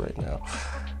boxes right now.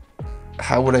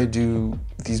 How would I do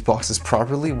these boxes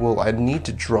properly? Well, I'd need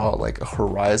to draw like a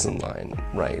horizon line,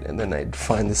 right? And then I'd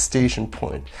find the station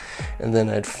point, and then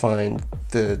I'd find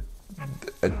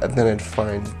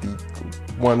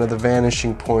one of the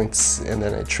vanishing points, and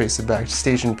then I trace it back to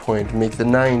station point, make the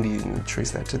 90, and trace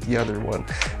that to the other one,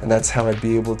 and that's how I'd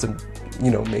be able to,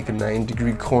 make a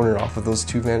 9-degree corner off of those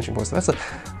two vanishing points.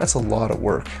 That's a lot of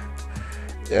work.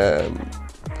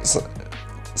 So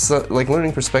like,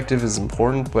 learning perspective is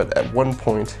important, but at one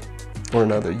point or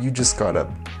another, you just gotta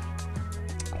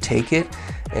take it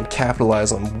and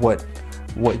capitalize on what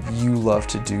you love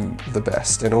to do the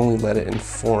best, and only let it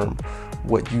inform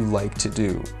what you like to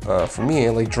do. For me, I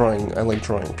like drawing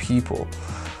people.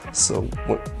 So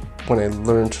when I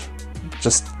learned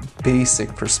just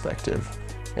basic perspective,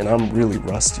 and I'm really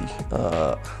rusty,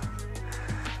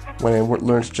 when I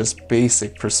learned just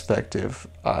basic perspective,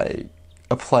 I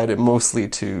applied it mostly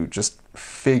to just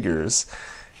figures,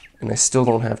 and I still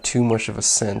don't have too much of a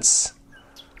sense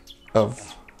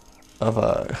of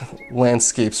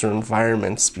landscapes or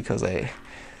environments, because I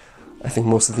think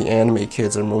most of the anime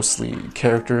kids are mostly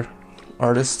character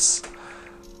artists.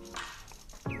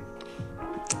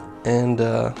 And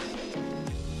yeah,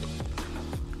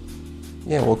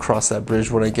 we'll cross that bridge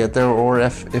when I get there, or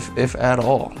if at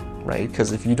all, right?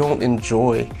 Because if you don't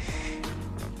enjoy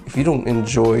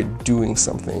doing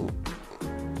something,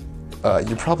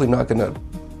 you're probably not gonna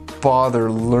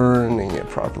bother learning it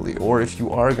properly. Or if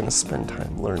you are gonna spend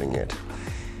time learning it,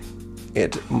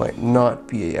 it might not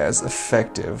be as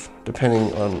effective,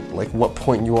 depending on like what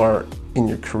point you are in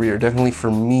your career. Definitely for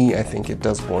me, I think it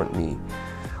does warrant me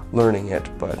learning it.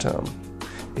 But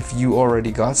if you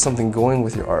already got something going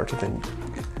with your art, then,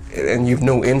 and you've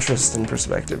no interest in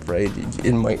perspective, right?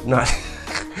 It might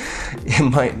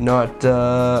not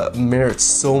merit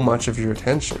so much of your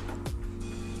attention.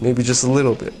 Maybe just a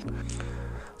little bit.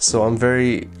 So I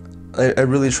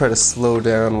really try to slow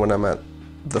down when I'm at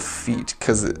the feet,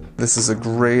 because this is a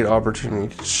great opportunity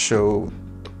to show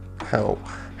how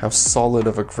solid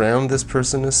of a ground this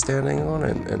person is standing on,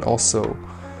 and also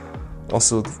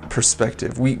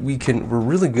perspective. We're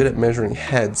really good at measuring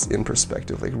heads in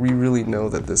perspective. Like, we really know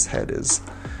that this head is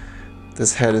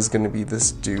going to be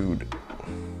this dude,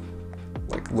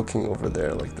 like, looking over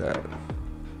there like that,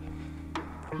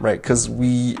 right? Because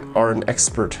we are an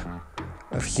expert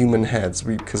of human heads,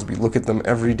 because we look at them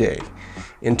every day,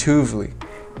 intuitively.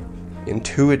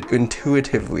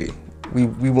 We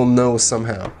will know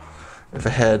somehow if a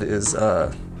head is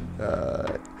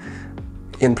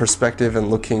in perspective and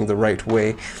looking the right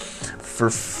way. For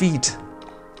feet,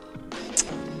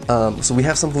 so we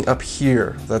have something up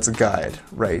here that's a guide,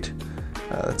 right?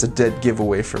 That's a dead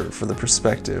giveaway for the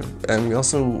perspective. And we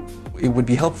also, it would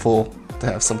be helpful to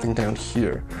have something down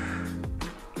here.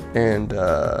 And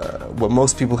what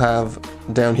most people have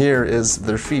down here is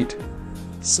their feet.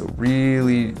 So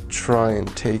really try and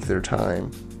take their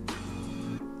time.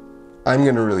 I'm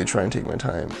gonna really try and take my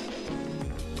time,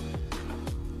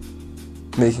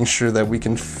 making sure that we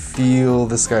can feel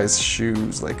this guy's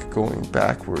shoes like going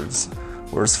backwards,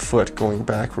 or his foot going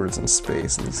backwards in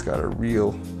space, and he's got a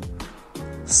real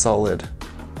solid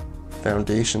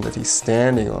foundation that he's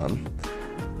standing on.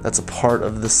 That's a part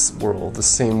of this world, the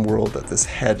same world that this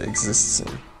head exists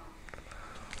in.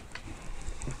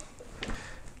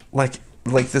 Like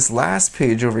this last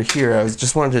page over here, I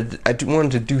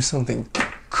wanted to do something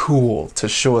cool to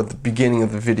show at the beginning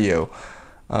of the video.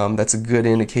 That's a good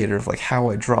indicator of like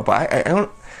how I draw. But I don't.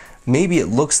 Maybe it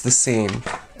looks the same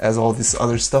as all this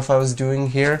other stuff I was doing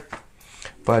here,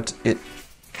 but it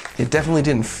definitely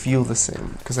didn't feel the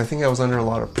same, because I think I was under a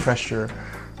lot of pressure.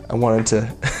 I wanted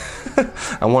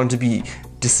to be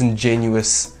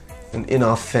disingenuous and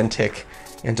inauthentic,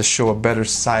 and to show a better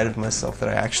side of myself that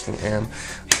I actually am.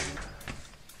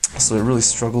 So I really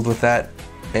struggled with that,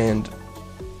 and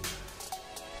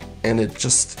it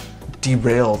just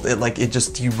derailed. It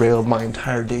just derailed my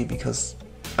entire day, because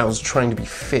I was trying to be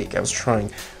fake. I was trying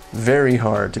very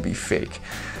hard to be fake.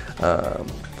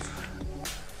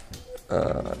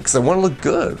 Because I want to look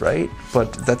good, right?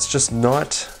 But that's just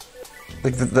not,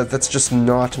 like, that's just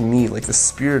not me. Like, the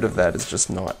spirit of that is just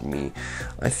not me.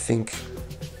 I think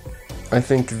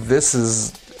this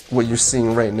is what you're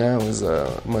seeing right now is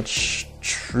a much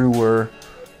truer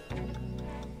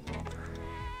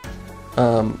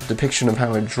depiction of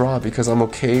how I draw, because I'm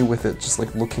okay with it just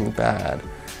like looking bad,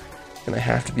 and I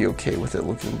have to be okay with it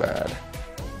looking bad.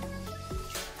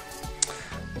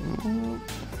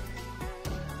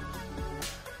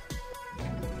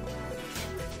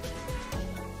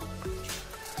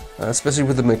 Especially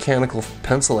with the mechanical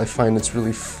pencil, I find it's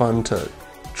really fun to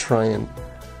try and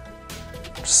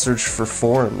search for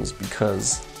forms,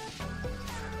 because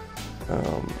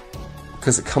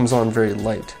it comes on very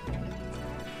light.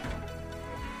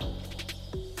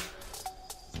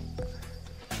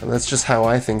 And that's just how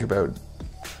I think about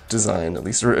design, at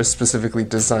least, or specifically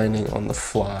designing on the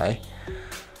fly.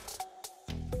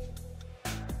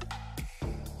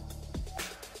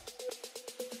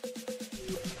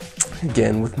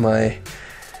 Again, with my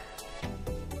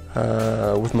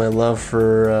love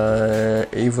for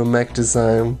Ava Mech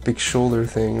design, big shoulder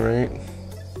thing, right?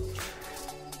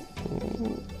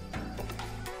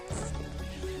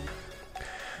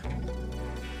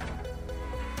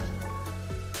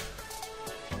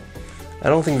 I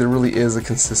don't think there really is a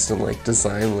consistent like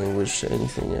design language to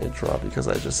anything I draw, because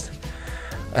I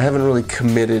haven't really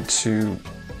committed to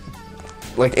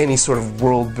like any sort of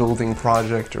world building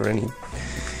project or any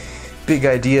big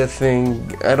idea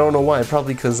thing. I don't know why,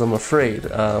 probably because I'm afraid.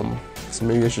 So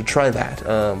maybe I should try that.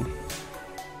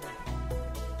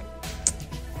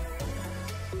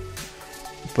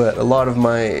 But a lot of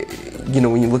my,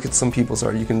 when you look at some people's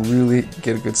art, you can really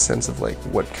get a good sense of like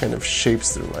what kind of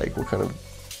shapes they're like, what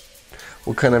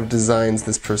kind of designs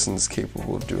this person is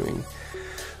capable of doing.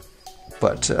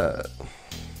 But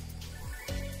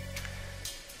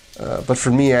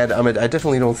for me, I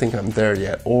definitely don't think I'm there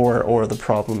yet. Or the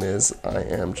problem is I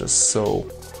am just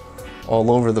so all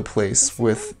over the place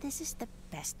with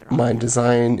my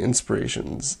design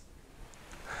inspirations.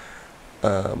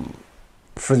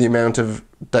 For the amount of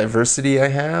diversity I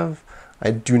have, I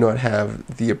do not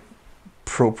have the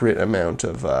appropriate amount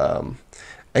of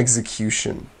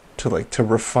execution to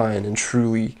refine and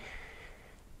truly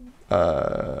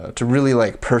to really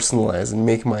like personalize and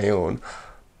make my own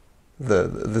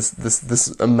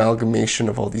this amalgamation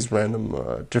of all these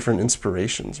random different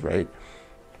inspirations, right?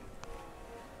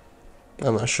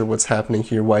 I'm not sure what's happening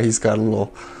here, why he's got a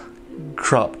little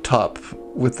crop top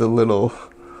with the little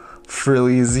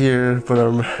frillies here, but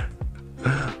I'm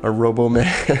a Robo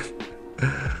Man.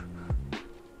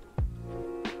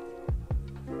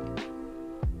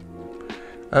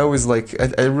 I always like,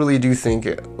 I really do think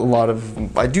a lot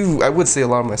of, I would say a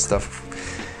lot of my stuff,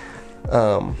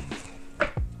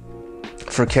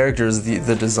 for characters,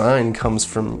 the design comes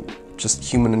from just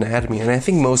human anatomy, and I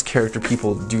think most character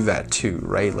people do that too,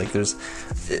 right? Like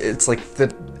it's like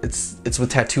that, it's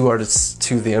with tattoo artists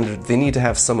too, they need to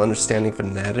have some understanding of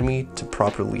anatomy to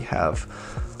properly have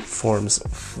forms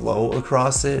flow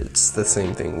across it. It's the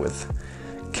same thing with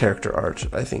character art.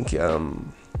 I think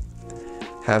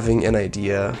having an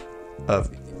idea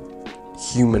of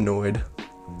humanoid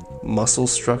muscle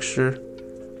structure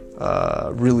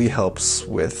really helps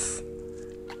with,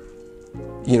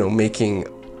 you know, making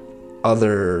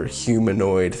other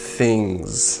humanoid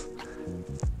things.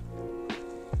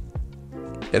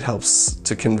 It helps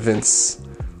to convince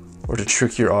or to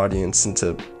trick your audience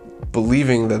into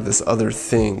believing that this other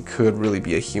thing could really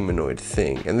be a humanoid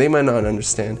thing. And they might not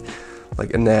understand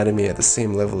like anatomy at the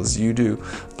same level as you do,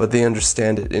 but they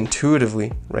understand it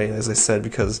intuitively, right? As I said,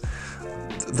 because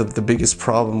the biggest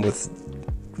problem with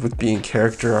being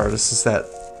character artists is that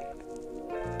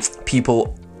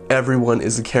everyone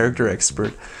is a character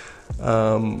expert,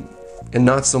 and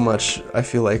not so much, I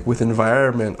feel like, with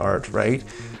environment art, right?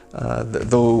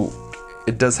 Though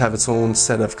it does have its own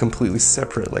set of completely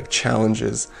separate like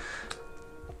challenges.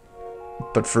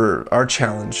 But for our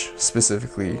challenge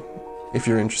specifically, if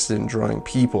you're interested in drawing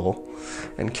people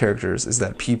and characters, is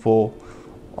that people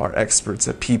are experts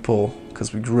at people,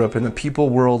 because we grew up in a people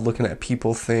world, looking at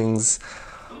people things,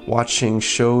 watching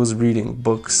shows, reading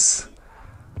books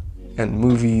and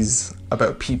movies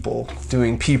about people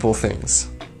doing people things,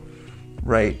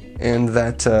 right? And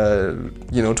that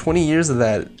 20 years of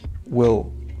that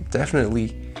will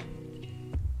definitely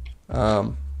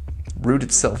root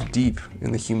itself deep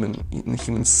in the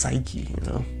human psyche, you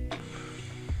know.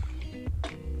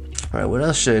 All right, what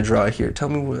else should I draw here? Tell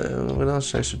me what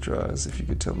else I should draw. As if you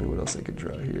could tell me what else I could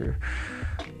draw here,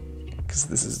 because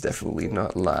this is definitely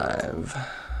not live.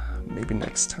 Maybe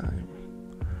next time.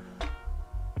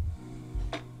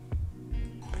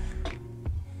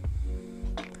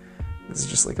 This is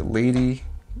just like a lady,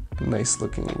 a nice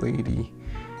looking lady,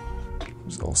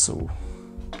 who's also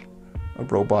a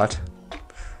robot.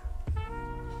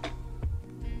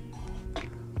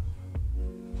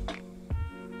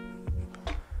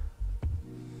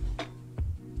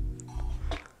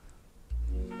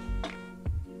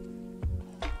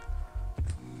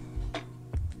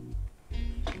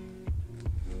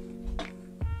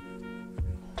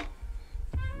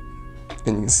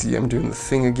 And you can see I'm doing the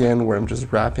thing again where I'm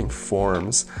just wrapping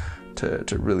forms to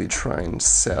really try and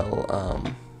sell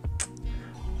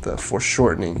the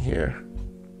foreshortening here.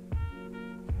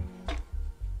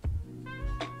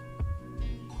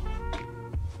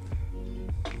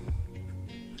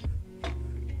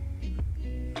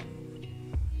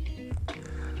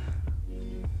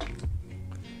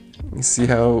 You see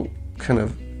how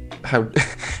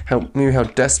how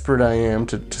desperate I am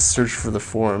to search for the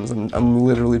forms. I'm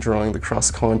literally drawing the cross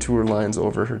contour lines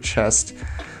over her chest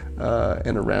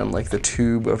and around like the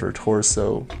tube of her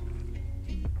torso.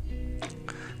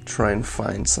 Try and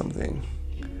find something.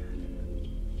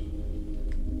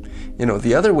 You know,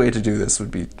 the other way to do this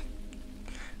would be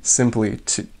simply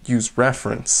to use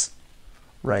reference,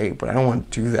 right? But I don't want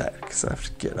to do that because I have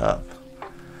to get up.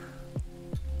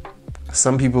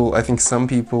 I think some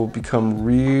people become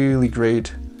really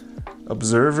great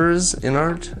observers in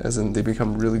art, as in they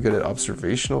become really good at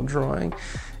observational drawing,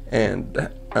 and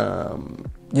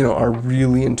are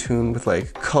really in tune with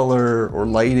like color or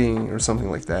lighting or something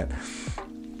like that.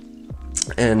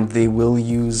 And they will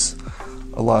use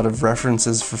a lot of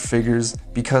references for figures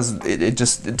because it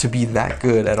just, to be that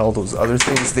good at all those other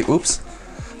things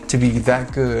to be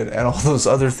that good at all those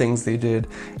other things they did,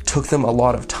 it took them a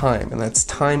lot of time, and that's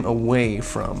time away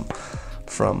from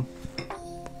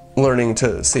learning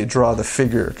to, say, draw the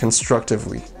figure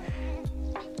constructively,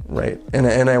 right?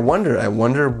 And I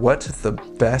wonder what the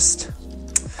best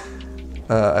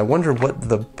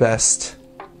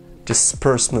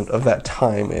disbursement of that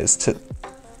time is to,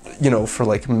 for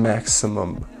like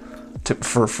maximum,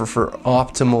 for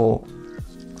optimal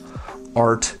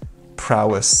art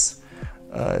prowess.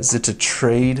 Is it to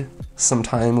trade some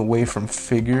time away from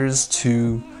figures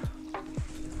to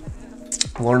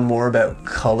learn more about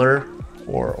color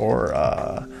or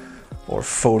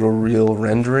photoreal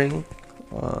rendering,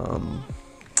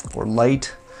 or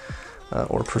light,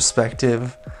 or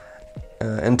perspective?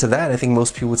 And to that, I think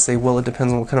most people would say, well, it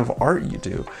depends on what kind of art you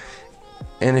do.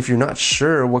 And if you're not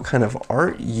sure what kind of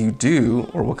art you do,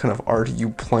 or what kind of art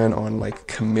you plan on like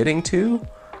committing to,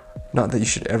 not that you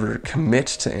should ever commit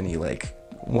to any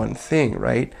one thing,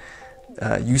 right?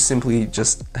 You simply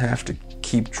just have to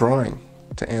keep drawing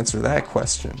to answer that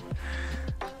question.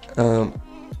 And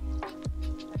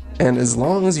as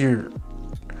long as you're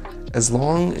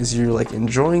like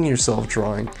enjoying yourself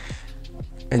drawing,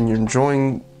 and you're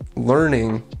enjoying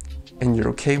learning, and you're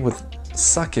okay with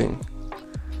sucking,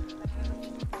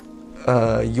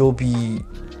 you'll be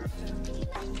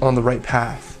on the right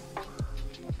path.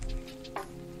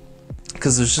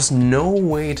 Because there's just no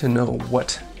way to know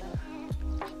what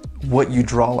you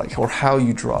draw like, or how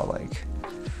you draw like.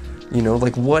 You know,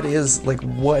 like what is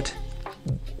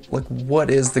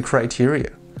the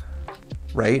criteria,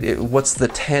 right? What's the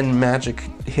 10 magic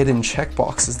hidden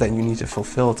checkboxes that you need to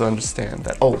fulfill to understand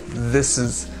that, oh, this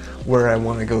is where I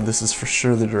want to go, this is for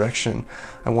sure the direction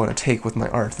I want to take with my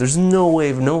art. There's no way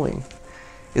of knowing.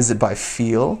 Is it by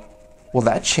feel? Well,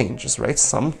 that changes, right?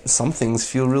 Some things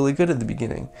feel really good at the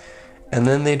beginning, and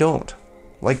then they don't.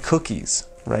 Like cookies,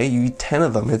 right? You eat 10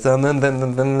 of them, and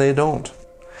then they don't,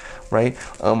 right?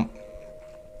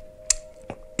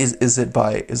 Is it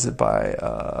by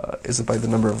the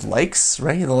number of likes,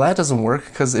 right? Well, that doesn't work,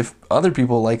 because if other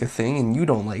people like a thing and you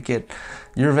don't like it,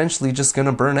 you're eventually just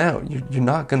gonna burn out. You're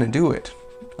not gonna do it.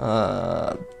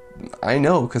 I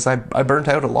know, because I burnt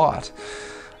out a lot.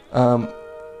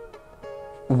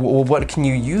 Well, what can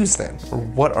you use then? Or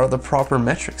what are the proper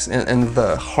metrics? And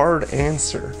the hard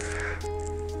answer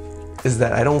is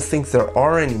that I don't think there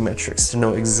are any metrics to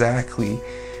know exactly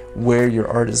where your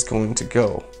art is going to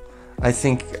go. I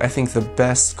think the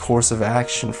best course of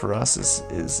action for us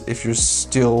is if you're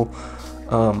still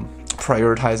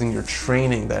prioritizing your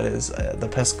training, that is, the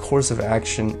best course of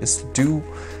action is to do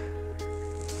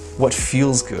what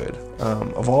feels good.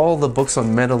 Of all the books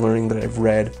on meta learning that I've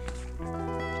read,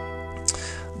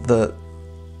 the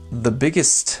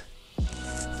biggest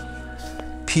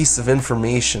piece of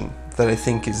information that I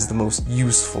think is the most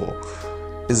useful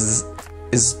is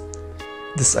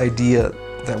this idea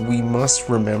that we must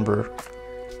remember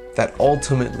that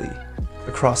ultimately,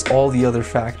 across all the other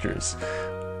factors,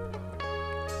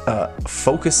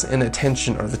 focus and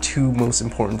attention are the two most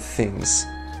important things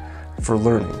for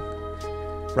learning,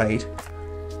 right?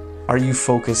 Are you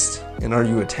focused and are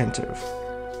you attentive?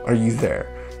 Are you there?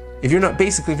 If you're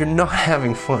not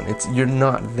having fun, you're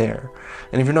not there.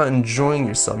 And if you're not enjoying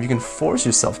yourself, you can force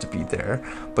yourself to be there,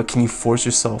 but can you force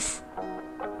yourself?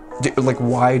 Like,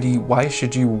 why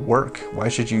should you work? Why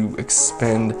should you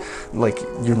expend like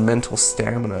your mental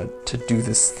stamina to do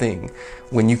this thing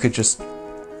when you could just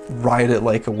ride it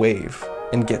like a wave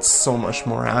and get so much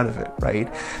more out of it, right?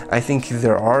 I think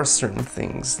there are certain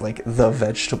things, like the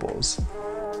vegetables,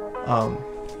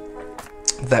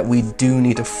 that we do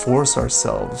need to force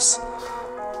ourselves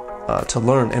to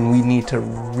learn, and we need to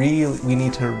really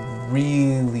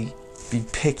be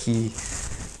picky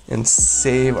and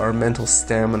save our mental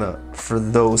stamina for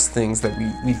those things that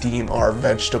we deem are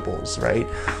vegetables, right?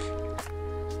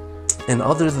 And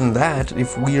other than that,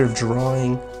 if we are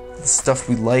drawing the stuff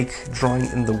we like, drawing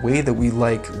in the way that we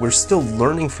like, we're still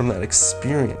learning from that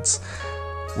experience.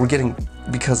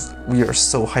 Because we are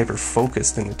so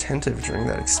hyper-focused and attentive during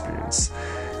that experience,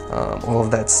 all of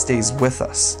that stays with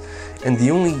us. And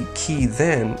the only key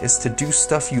then is to do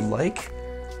stuff you like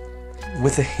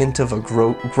with a hint of a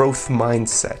growth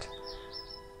mindset.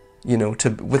 You know,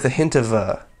 with a hint of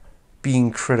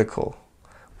being critical,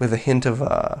 with a hint of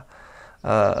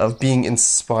being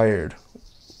inspired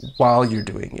while you're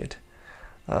doing it,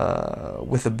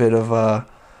 with a bit of a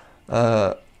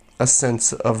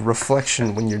sense of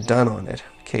reflection when you're done on it.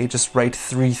 Okay, just write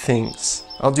 3 things.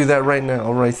 I'll do that right now.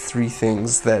 I'll write 3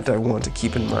 things that I want to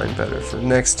keep in mind better for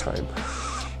next time.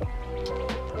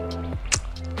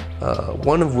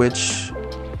 One of which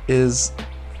is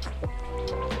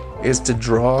to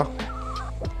draw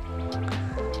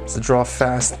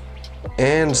fast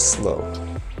and slow.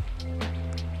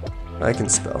 I can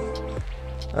spell.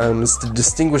 Is to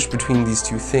distinguish between these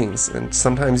 2 things, and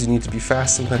sometimes you need to be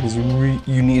fast, sometimes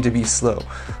you need to be slow.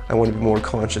 I want to be more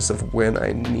conscious of when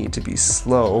I need to be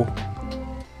slow,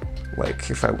 like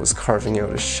if I was carving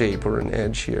out a shape or an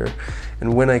edge here,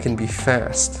 and when I can be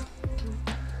fast,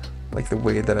 like the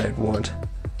way that I'd want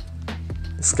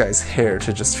this guy's hair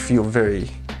to just feel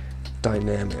very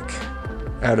dynamic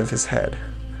out of his head.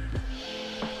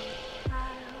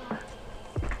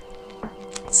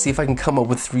 See if I can come up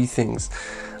with 3 things.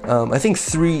 I think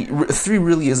three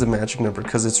really is a magic number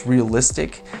because it's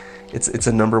realistic. It's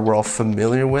a number we're all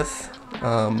familiar with.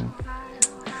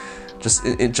 Just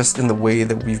in the way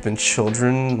that we've been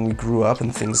children, we grew up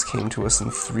and things came to us in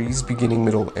 3s, beginning,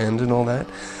 middle, end, and all that.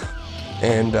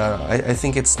 And I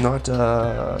think it's not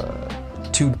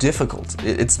too difficult.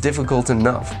 It's difficult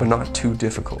enough, but not too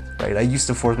difficult, right? I used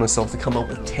to force myself to come up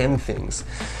with 10 things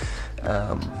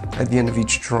at the end of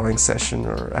each drawing session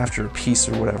or after a piece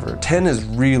or whatever. 10 is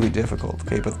really difficult,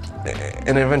 okay,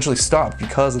 and I eventually stopped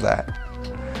because of that.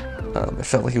 I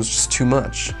felt like it was just too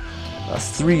much.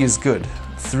 3 is good.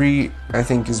 3, I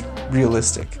think, is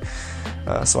realistic.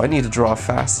 So I need to draw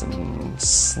fast and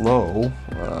slow.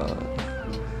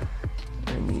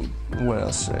 What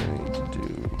else do I need to do?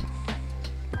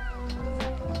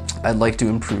 I'd like to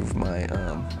improve my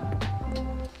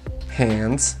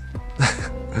hands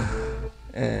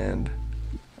and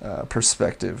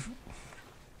perspective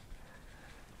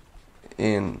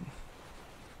in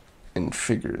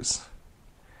figures.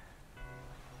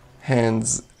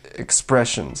 Hands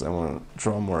expressions. I want to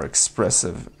draw more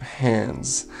expressive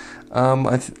hands.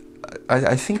 I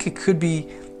think it could be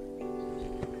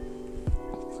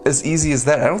as easy as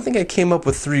that. I don't think I came up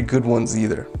with 3 good ones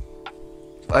either.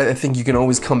 I think you can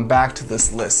always come back to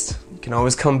this list. You can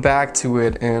always come back to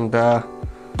it and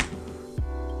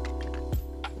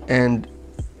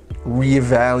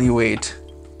reevaluate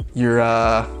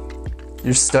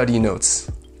your study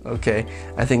notes. Okay,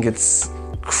 I think it's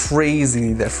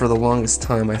crazy that for the longest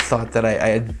time I thought that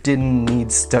I didn't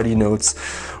need study notes,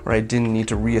 or I didn't need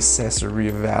to reassess or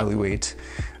reevaluate,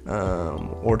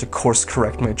 or to course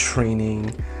correct my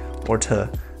training, or to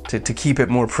keep it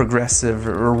more progressive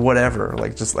or whatever.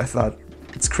 Like, just I thought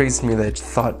it's crazy to me that I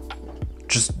thought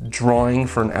just drawing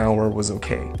for an hour was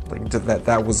okay. Like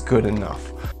that was good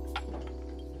enough.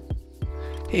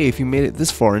 Hey, if you made it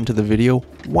this far into the video,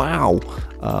 wow!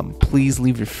 Please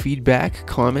leave your feedback,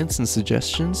 comments, and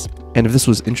suggestions. And if this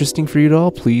was interesting for you at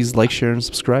all, please like, share, and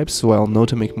subscribe so I'll know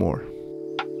to make more.